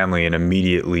well-to-do family and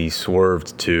immediately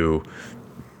swerved to,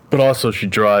 but also she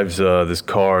drives this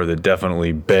car that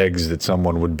definitely begs that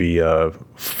someone would be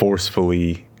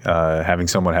forcefully having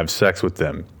someone have sex with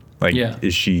them.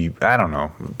 Is she, I don't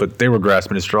know. But they were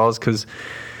grasping at straws because,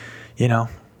 even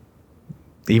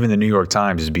the New York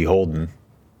Times is beholden.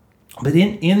 But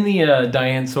in the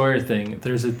Diane Sawyer thing,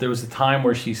 there was a time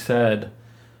where she said,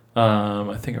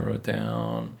 I think I wrote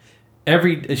down,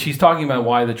 she's talking about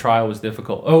why the trial was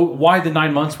difficult. Oh, why the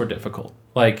 9 months were difficult.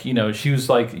 She was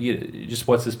just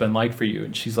what's this been like for you?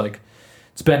 And she's like,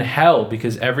 it's been hell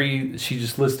because she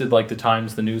just listed the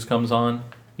times the news comes on,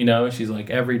 she's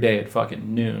every day at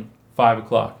fucking noon. 5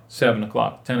 o'clock, 7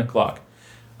 o'clock, 10 o'clock.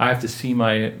 I have to see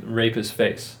my rapist's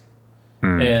face.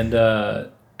 And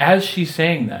as she's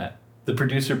saying that, the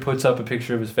producer puts up a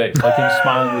picture of his face, like him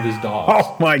smiling with his dogs.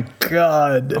 Oh my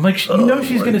God. I'm like, she's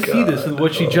going to see this. And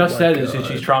what she just said is that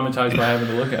she's traumatized by having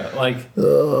to look at it. Like,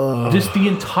 just the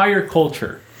entire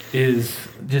culture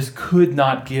just could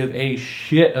not give a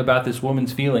shit about this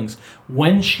woman's feelings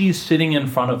when she's sitting in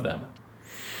front of them.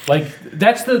 Like,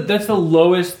 that's the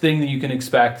lowest thing that you can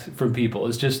expect from people,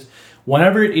 is just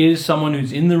whenever it is someone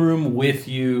who's in the room with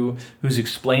you, who's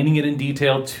explaining it in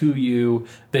detail to you,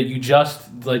 that you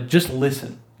just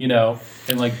listen,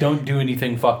 and like don't do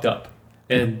anything fucked up.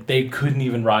 And they couldn't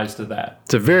even rise to that.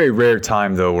 It's a very rare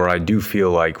time, though, where I do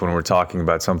feel like when we're talking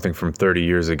about something from 30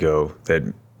 years ago that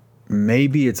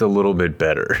maybe it's a little bit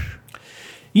better.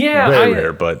 Yeah, very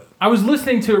rare, but I was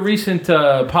listening to a recent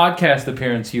podcast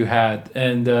appearance you had,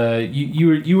 and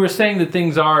you were saying that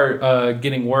things are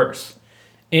getting worse.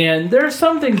 And there are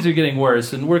some things that are getting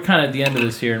worse, and we're kind of at the end of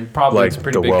this here, and probably it's a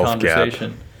pretty big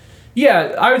conversation. Gap.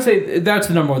 Yeah, I would say that's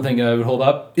the number one thing I would hold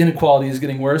up. Inequality is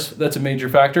getting worse. That's a major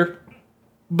factor.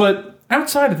 But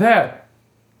outside of that,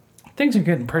 things are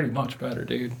getting pretty much better,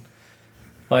 dude.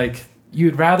 Like,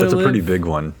 you'd rather That's a live... pretty big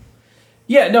one.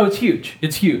 Yeah, no, it's huge.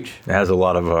 It's huge. It has a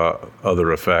lot of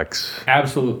other effects.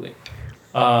 Absolutely.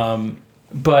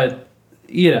 But,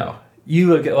 you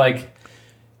look at, like...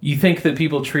 You think that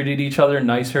people treated each other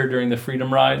nicer during the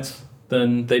freedom rides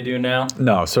than they do now?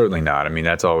 No, certainly not. I mean,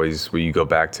 that's always what you go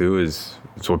back to. It's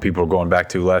what people were going back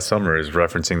to last summer, is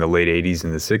referencing the late 80s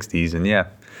and the 60s. And yeah.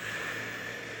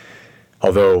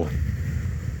 Although,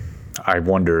 I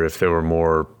wonder if there were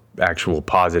more actual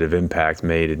positive impacts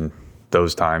made in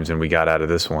those times than we got out of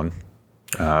this one.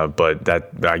 But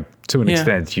that, to an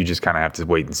extent, you just kind of have to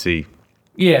wait and see.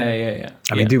 Yeah.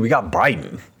 I mean, dude, we got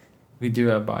Biden. We do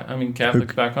have Biden. I mean,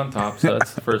 Catholics back on top, so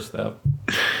that's the first step.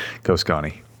 Go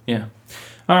Scotty. Yeah.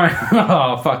 All right.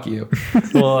 Oh, fuck you.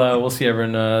 We'll see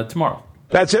everyone tomorrow.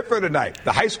 That's it for tonight.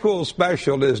 The high school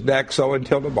special is next, so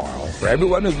until tomorrow. For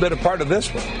everyone who's been a part of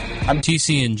this one, I'm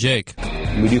TC and Jake.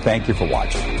 We do thank you for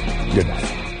watching. Good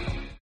night.